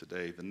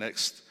today? The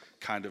next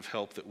kind of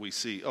help that we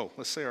see. Oh,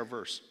 let's say our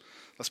verse.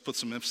 Let's put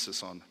some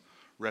emphasis on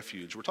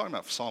refuge. We're talking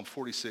about Psalm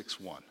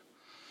 46:1.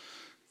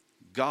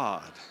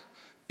 God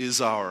is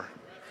our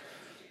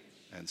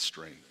and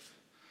strength,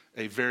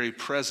 a very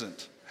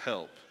present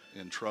help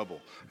in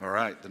trouble. All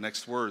right, the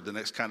next word, the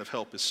next kind of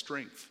help is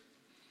strength.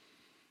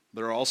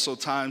 There are also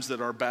times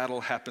that our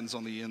battle happens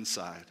on the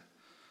inside.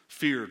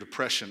 Fear,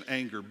 depression,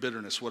 anger,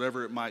 bitterness,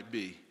 whatever it might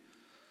be.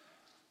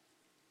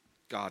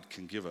 God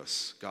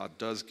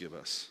does give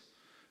us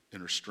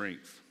inner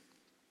strength.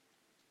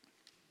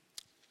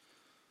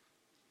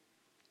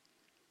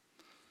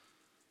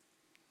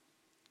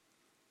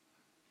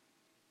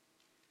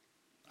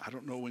 I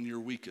don't know when you're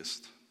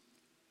weakest.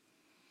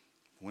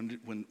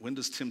 When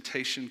does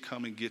temptation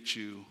come and get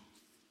you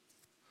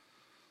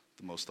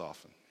the most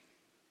often?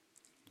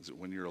 Is it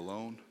when you're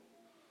alone?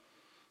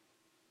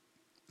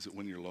 Is it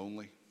when you're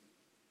lonely?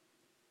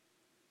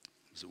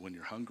 Is it when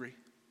you're hungry?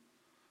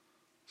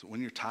 Is it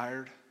when you're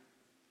tired?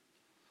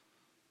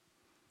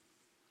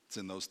 It's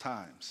in those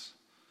times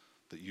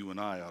that you and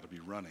I ought to be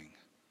running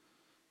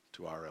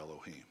to our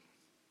Elohim,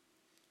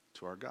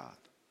 to our God,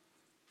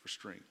 for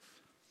strength.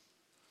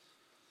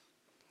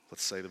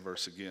 Let's say the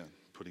verse again,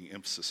 putting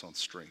emphasis on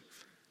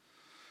strength.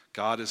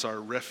 God is our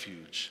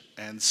refuge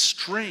and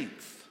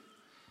strength,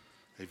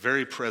 a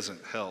very present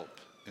help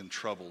in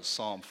troubles.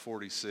 Psalm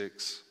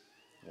 46,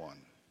 1.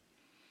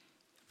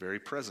 Very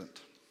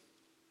present.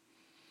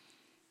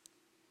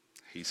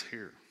 He's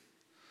here.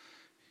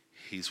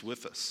 He's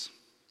with us.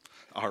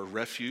 Our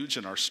refuge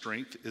and our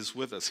strength is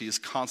with us. He is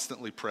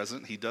constantly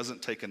present. He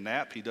doesn't take a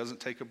nap. He doesn't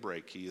take a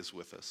break. He is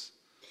with us.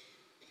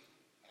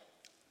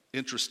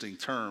 Interesting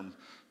term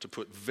to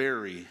put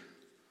very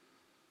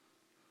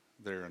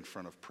there in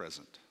front of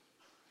present.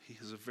 He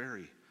is a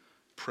very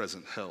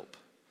present help.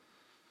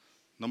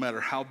 No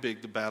matter how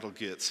big the battle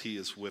gets, he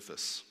is with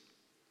us.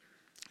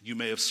 You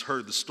may have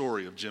heard the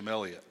story of Jim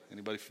Elliot.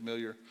 Anybody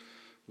familiar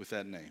with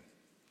that name?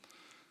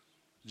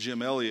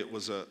 Jim Elliot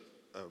was a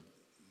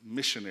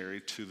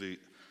missionary to the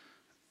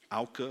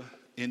Auca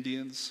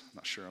Indians.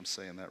 Not sure I'm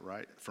saying that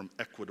right, from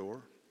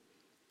Ecuador.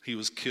 He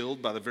was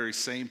killed by the very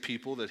same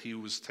people that he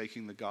was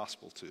taking the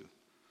gospel to.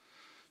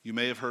 You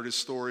may have heard his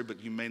story,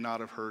 but you may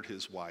not have heard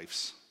his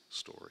wife's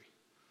story.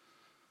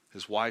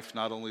 His wife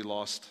not only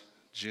lost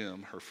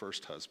Jim, her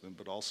first husband,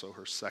 but also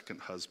her second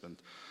husband,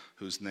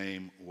 whose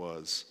name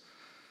was,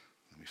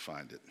 let me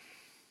find it,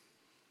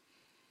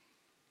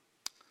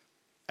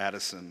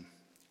 Addison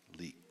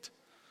Leaked.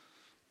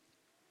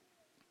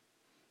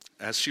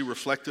 As she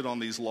reflected on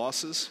these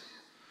losses,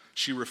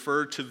 she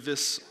referred to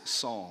this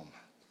psalm,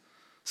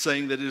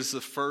 saying that it is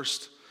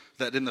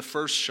that in the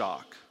first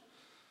shock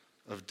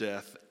of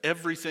death,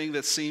 everything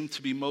that seemed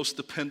to be most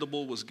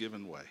dependable was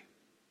given way.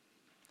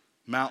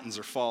 Mountains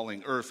are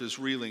falling, earth is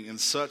reeling. In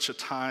such a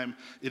time,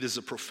 it is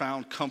a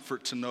profound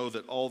comfort to know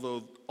that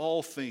although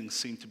all things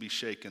seem to be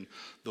shaken,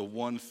 the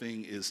one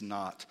thing is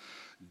not.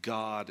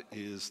 God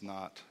is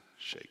not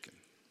shaken.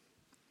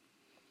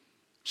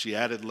 She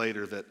added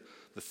later that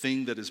the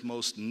thing that is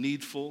most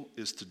needful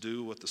is to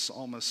do what the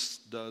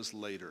psalmist does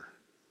later,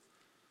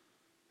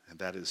 and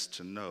that is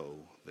to know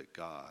that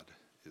God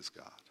is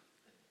God.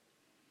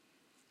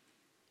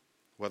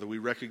 Whether we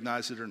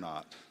recognize it or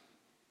not,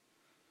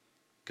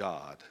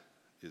 God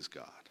is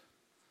God.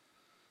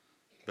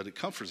 But it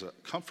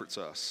comforts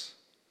us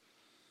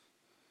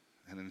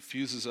and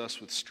infuses us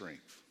with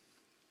strength,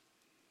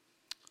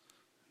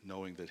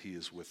 knowing that he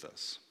is with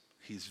us.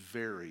 He's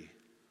very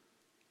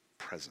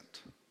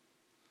present.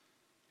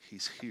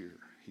 He's here.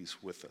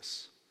 He's with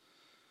us.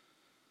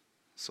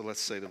 So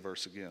let's say the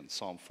verse again,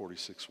 Psalm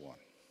 46:1.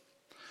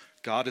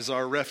 God is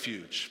our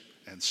refuge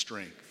and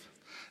strength,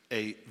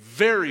 a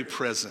very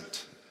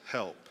present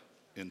help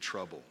in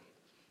trouble.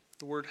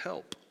 The word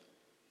help.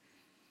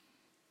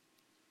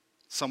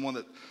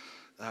 Someone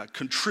that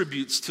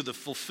contributes to the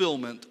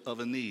fulfillment of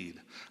a need.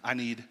 I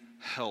need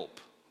help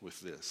with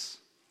this.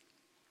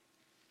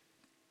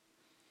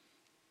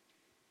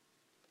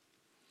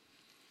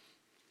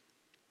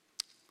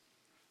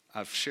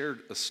 I've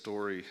shared a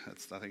story,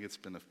 I think it's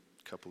been a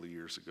couple of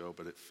years ago,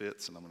 but it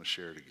fits and I'm going to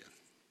share it again.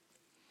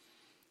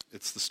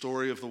 It's the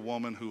story of the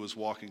woman who was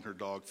walking her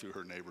dog through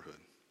her neighborhood.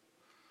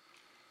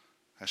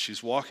 As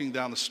she's walking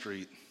down the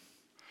street,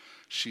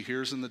 she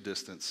hears in the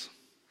distance,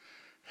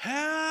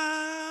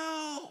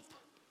 "Help!"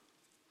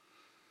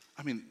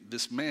 I mean,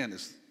 this man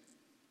is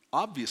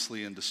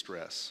obviously in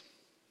distress.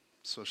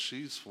 So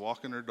she's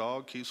walking her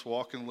dog, keeps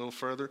walking a little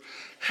further.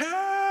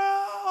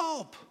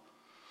 "Help!"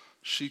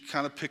 She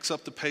kind of picks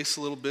up the pace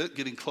a little bit,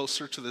 getting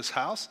closer to this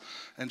house,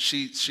 and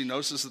she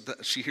notices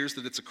that she hears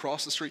that it's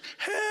across the street.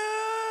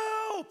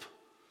 "Help!"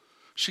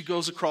 She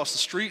goes across the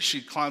street.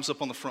 She climbs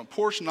up on the front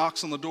porch,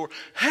 knocks on the door.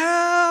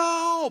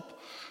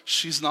 "Help!"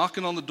 She's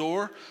knocking on the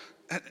door,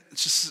 and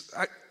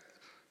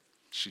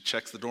she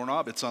checks the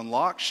doorknob. It's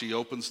unlocked. She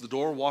opens the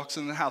door, walks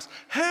into the house.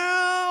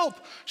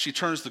 "Help!" She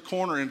turns the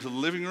corner into the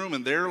living room,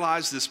 and there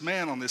lies this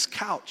man on this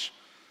couch.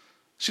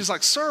 She's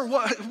like, "Sir,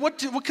 what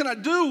can I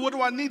do? What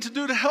do I need to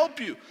do to help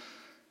you?"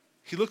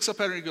 He looks up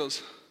at her and he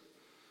goes,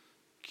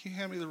 "Can you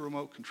hand me the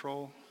remote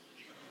control?"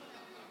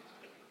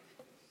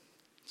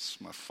 It's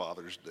my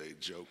Father's Day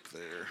joke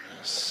there.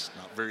 It's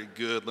not very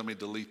good. Let me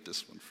delete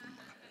this one from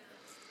my...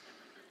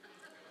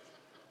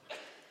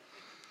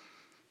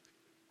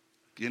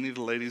 Any of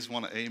the ladies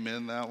want to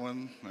amen that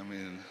one? I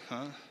mean,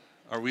 huh?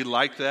 Are we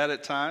like that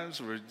at times?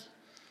 What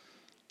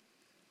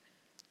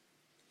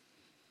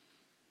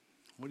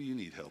do you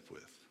need help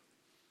with?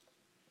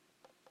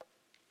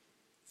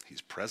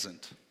 He's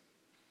present.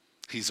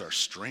 He's our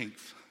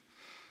strength.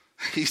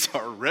 He's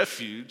our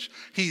refuge.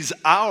 He's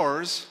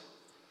ours.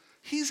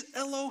 He's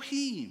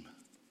Elohim.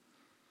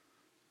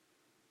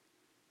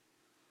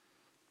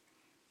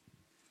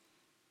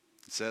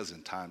 It says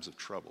in times of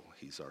trouble,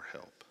 he's our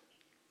help.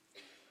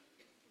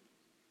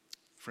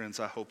 Friends,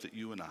 I hope that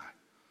you and I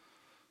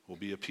will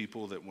be a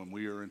people that when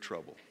we are in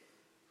trouble,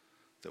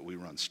 that we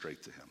run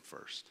straight to him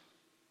first.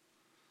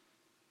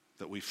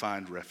 That we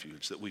find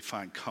refuge, that we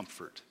find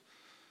comfort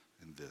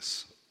in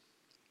this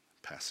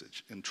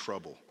passage. In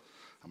trouble,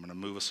 I'm going to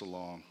move us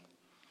along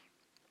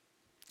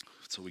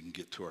so we can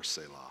get to our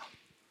Selah.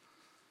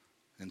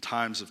 In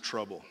times of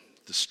trouble,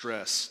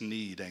 distress,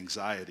 need,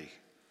 anxiety,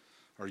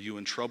 are you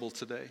in trouble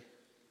today?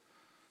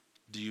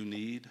 Do you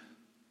need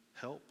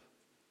help?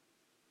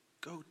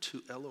 Go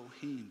to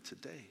Elohim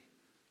today.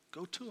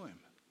 Go to him.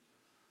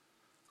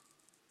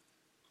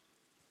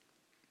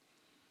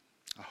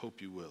 I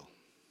hope you will.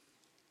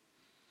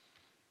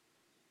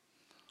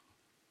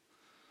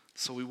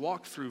 So we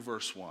walk through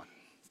verse 1.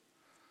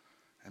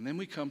 And then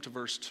we come to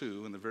verse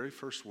 2, and the very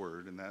first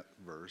word in that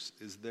verse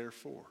is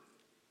therefore.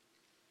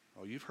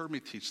 Oh, you've heard me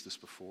teach this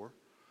before.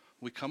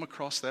 We come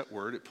across that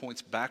word, it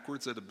points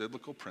backwards at a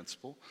biblical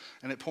principle,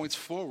 and it points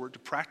forward to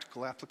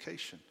practical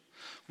application.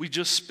 We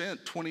just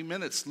spent 20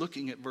 minutes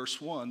looking at verse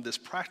 1, this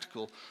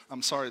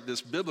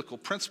biblical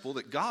principle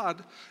that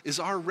God is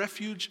our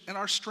refuge and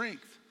our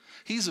strength.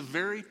 He's a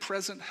very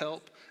present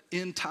help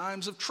in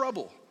times of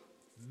trouble.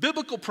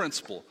 Biblical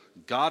principle.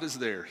 God is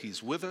there.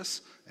 He's with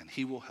us, and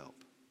he will help.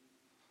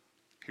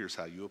 Here's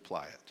how you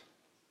apply it.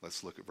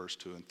 Let's look at verse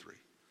 2 and 3.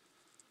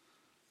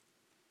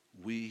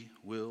 We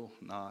will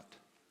not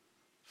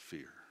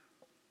fear.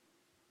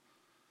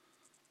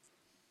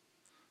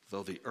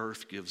 Though the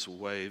earth gives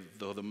way,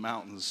 though the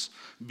mountains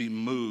be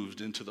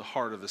moved into the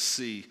heart of the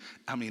sea,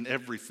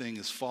 everything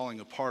is falling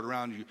apart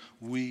around you,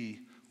 we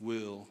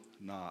will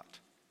not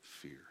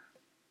fear.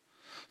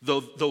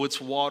 Though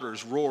its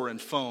waters roar and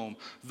foam,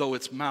 though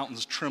its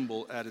mountains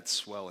tremble at its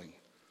swelling.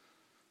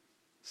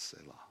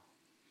 Selah.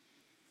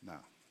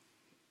 Now,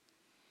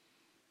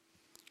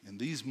 in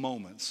these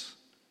moments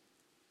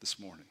this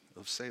morning,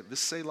 this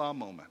Selah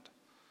moment,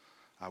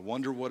 I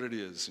wonder what it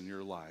is in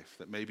your life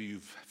that maybe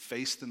you've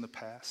faced in the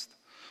past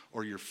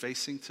or you're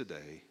facing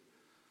today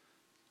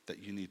that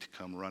you need to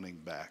come running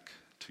back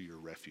to your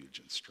refuge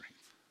and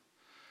strength.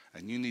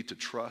 And you need to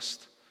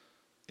trust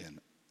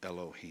in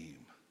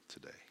Elohim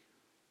today.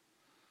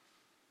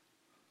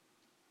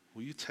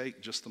 Will you take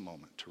just a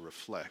moment to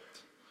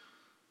reflect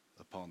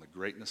upon the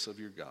greatness of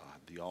your God,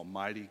 the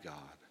Almighty God,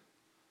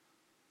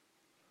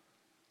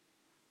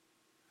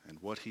 and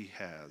what he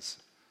has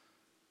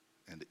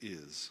and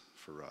is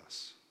for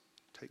us?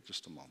 Take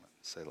just a moment.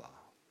 Selah.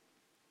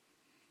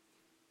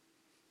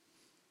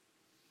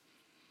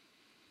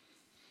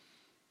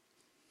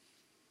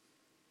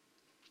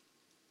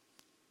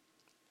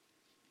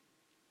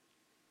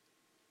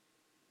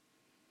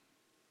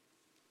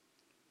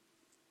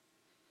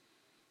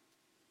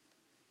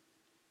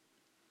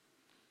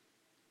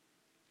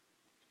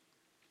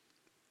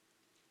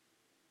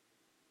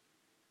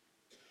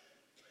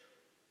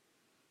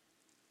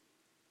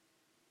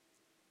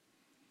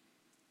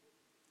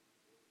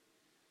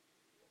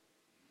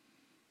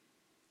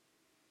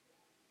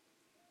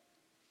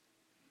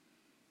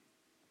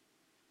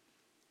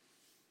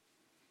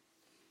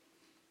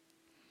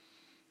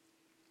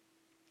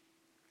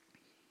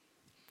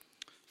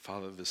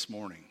 Father, this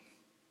morning,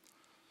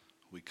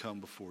 we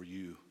come before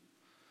you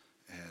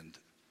and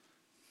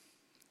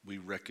we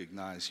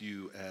recognize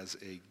you as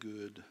a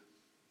good,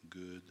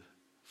 good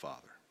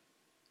Father.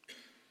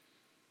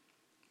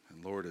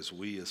 And Lord, as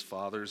we as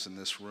fathers in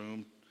this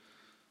room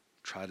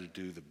try to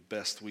do the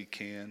best we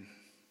can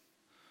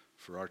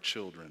for our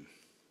children,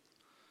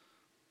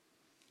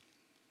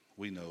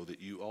 we know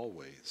that you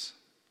always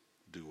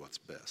do what's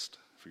best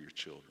for your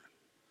children.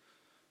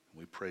 And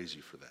we praise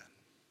you for that.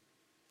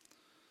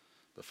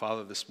 But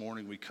Father, this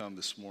morning we come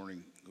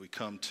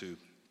to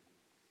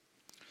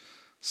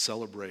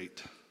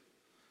celebrate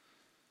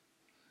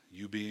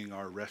you being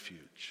our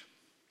refuge,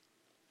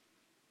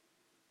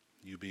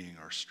 you being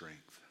our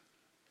strength.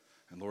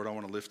 And Lord, I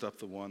want to lift up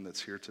the one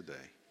that's here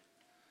today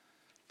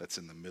that's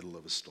in the middle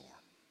of a storm.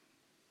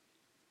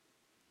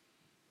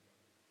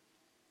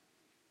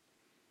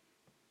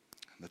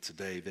 And that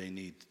today they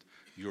need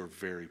your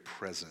very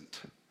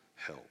present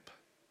help.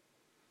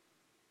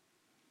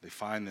 They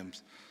find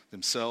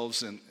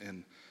themselves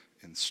in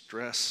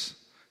stress,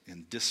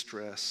 in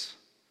distress.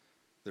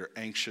 They're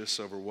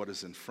anxious over what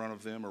is in front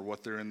of them or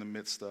what they're in the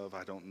midst of.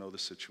 I don't know the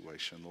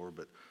situation, Lord,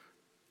 but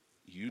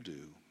you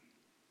do.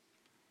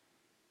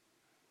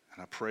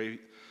 And I pray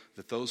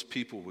that those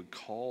people would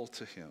call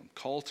to him,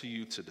 call to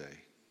you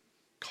today,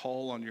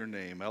 call on your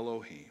name,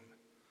 Elohim,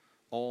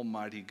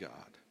 Almighty God,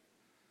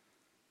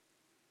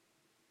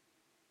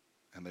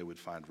 and they would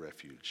find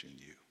refuge in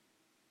you.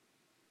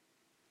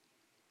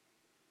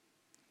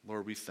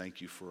 Lord, we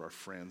thank you for our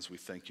friends. We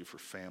thank you for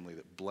family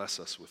that bless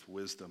us with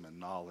wisdom and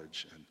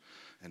knowledge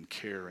and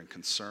care and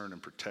concern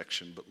and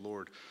protection. But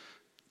Lord,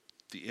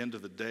 at the end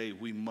of the day,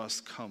 we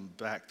must come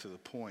back to the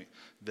point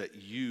that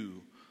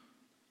you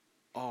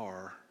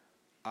are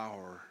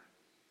our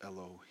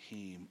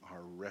Elohim,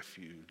 our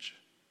refuge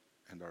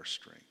and our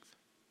strength.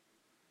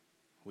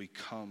 We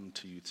come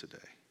to you today.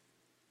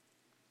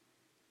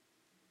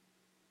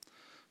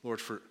 Lord,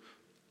 for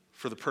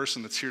the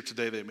person that's here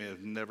today that may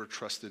have never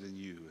trusted in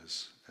you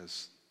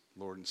as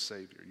Lord and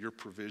Savior, your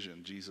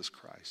provision, Jesus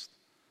Christ.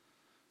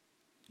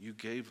 You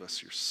gave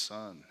us your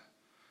Son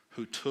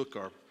who took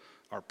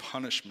our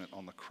punishment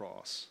on the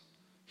cross.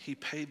 He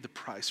paid the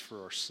price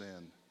for our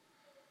sin.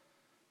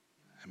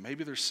 And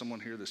maybe there's someone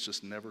here that's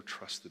just never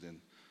trusted in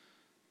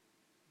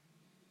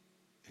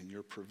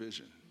your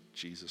provision,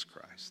 Jesus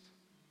Christ.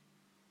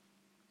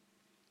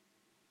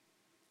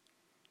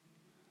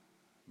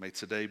 May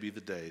today be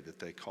the day that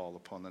they call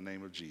upon the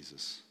name of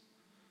Jesus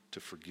to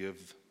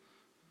forgive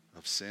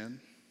of sin,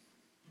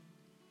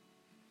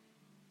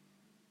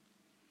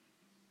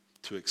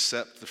 to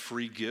accept the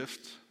free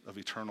gift of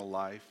eternal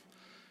life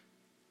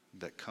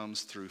that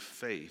comes through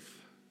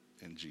faith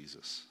in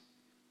Jesus.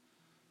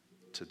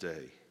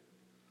 Today,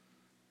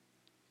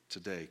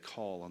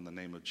 call on the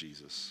name of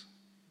Jesus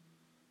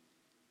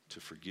to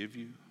forgive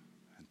you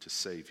and to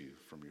save you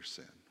from your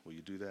sin. Will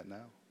you do that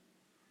now?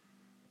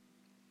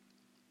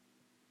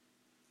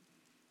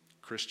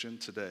 Christian,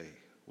 today,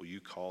 will you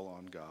call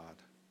on God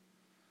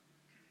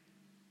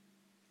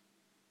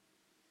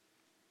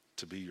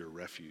to be your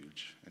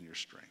refuge and your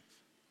strength?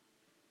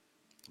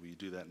 Will you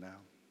do that now?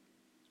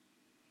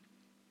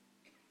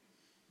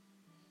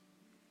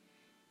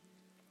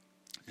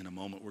 In a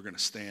moment, we're going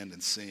to stand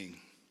and sing.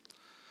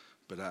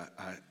 But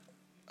I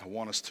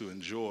want us to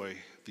enjoy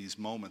these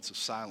moments of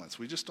silence.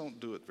 We just don't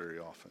do it very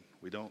often.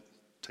 We don't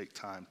take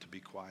time to be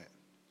quiet.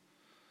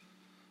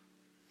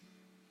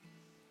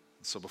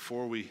 So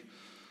before we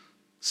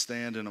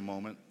stand in a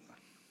moment,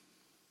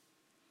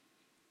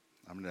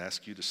 I'm going to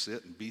ask you to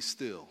sit and be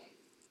still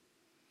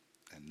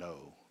and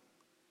know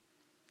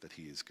that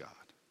he is God.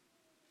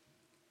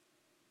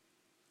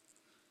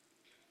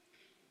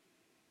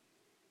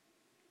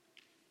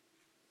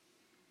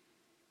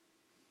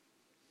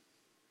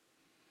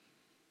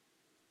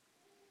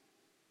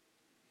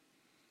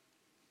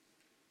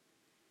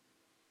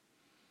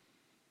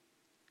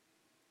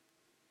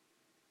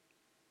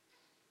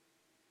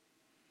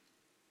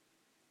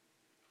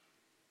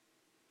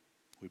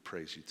 We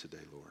praise you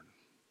today, Lord.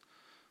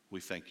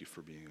 We thank you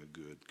for being a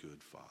good,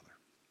 good Father.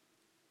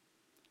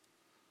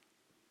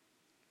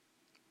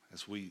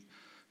 As we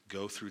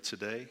go through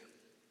today,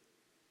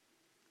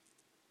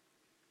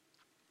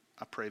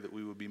 I pray that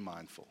we would be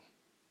mindful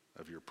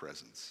of your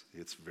presence.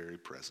 It's very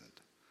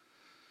present.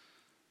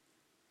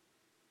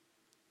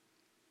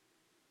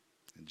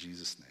 In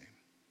Jesus'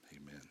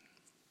 name, amen.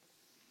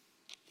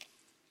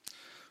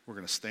 We're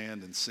going to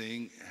stand and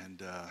sing,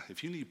 and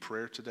if you need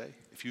prayer today,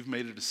 if you've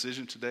made a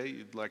decision today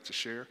you'd like to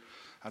share,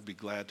 I'd be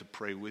glad to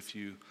pray with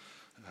you.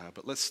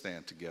 But let's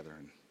stand together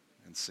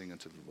and sing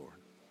unto the Lord.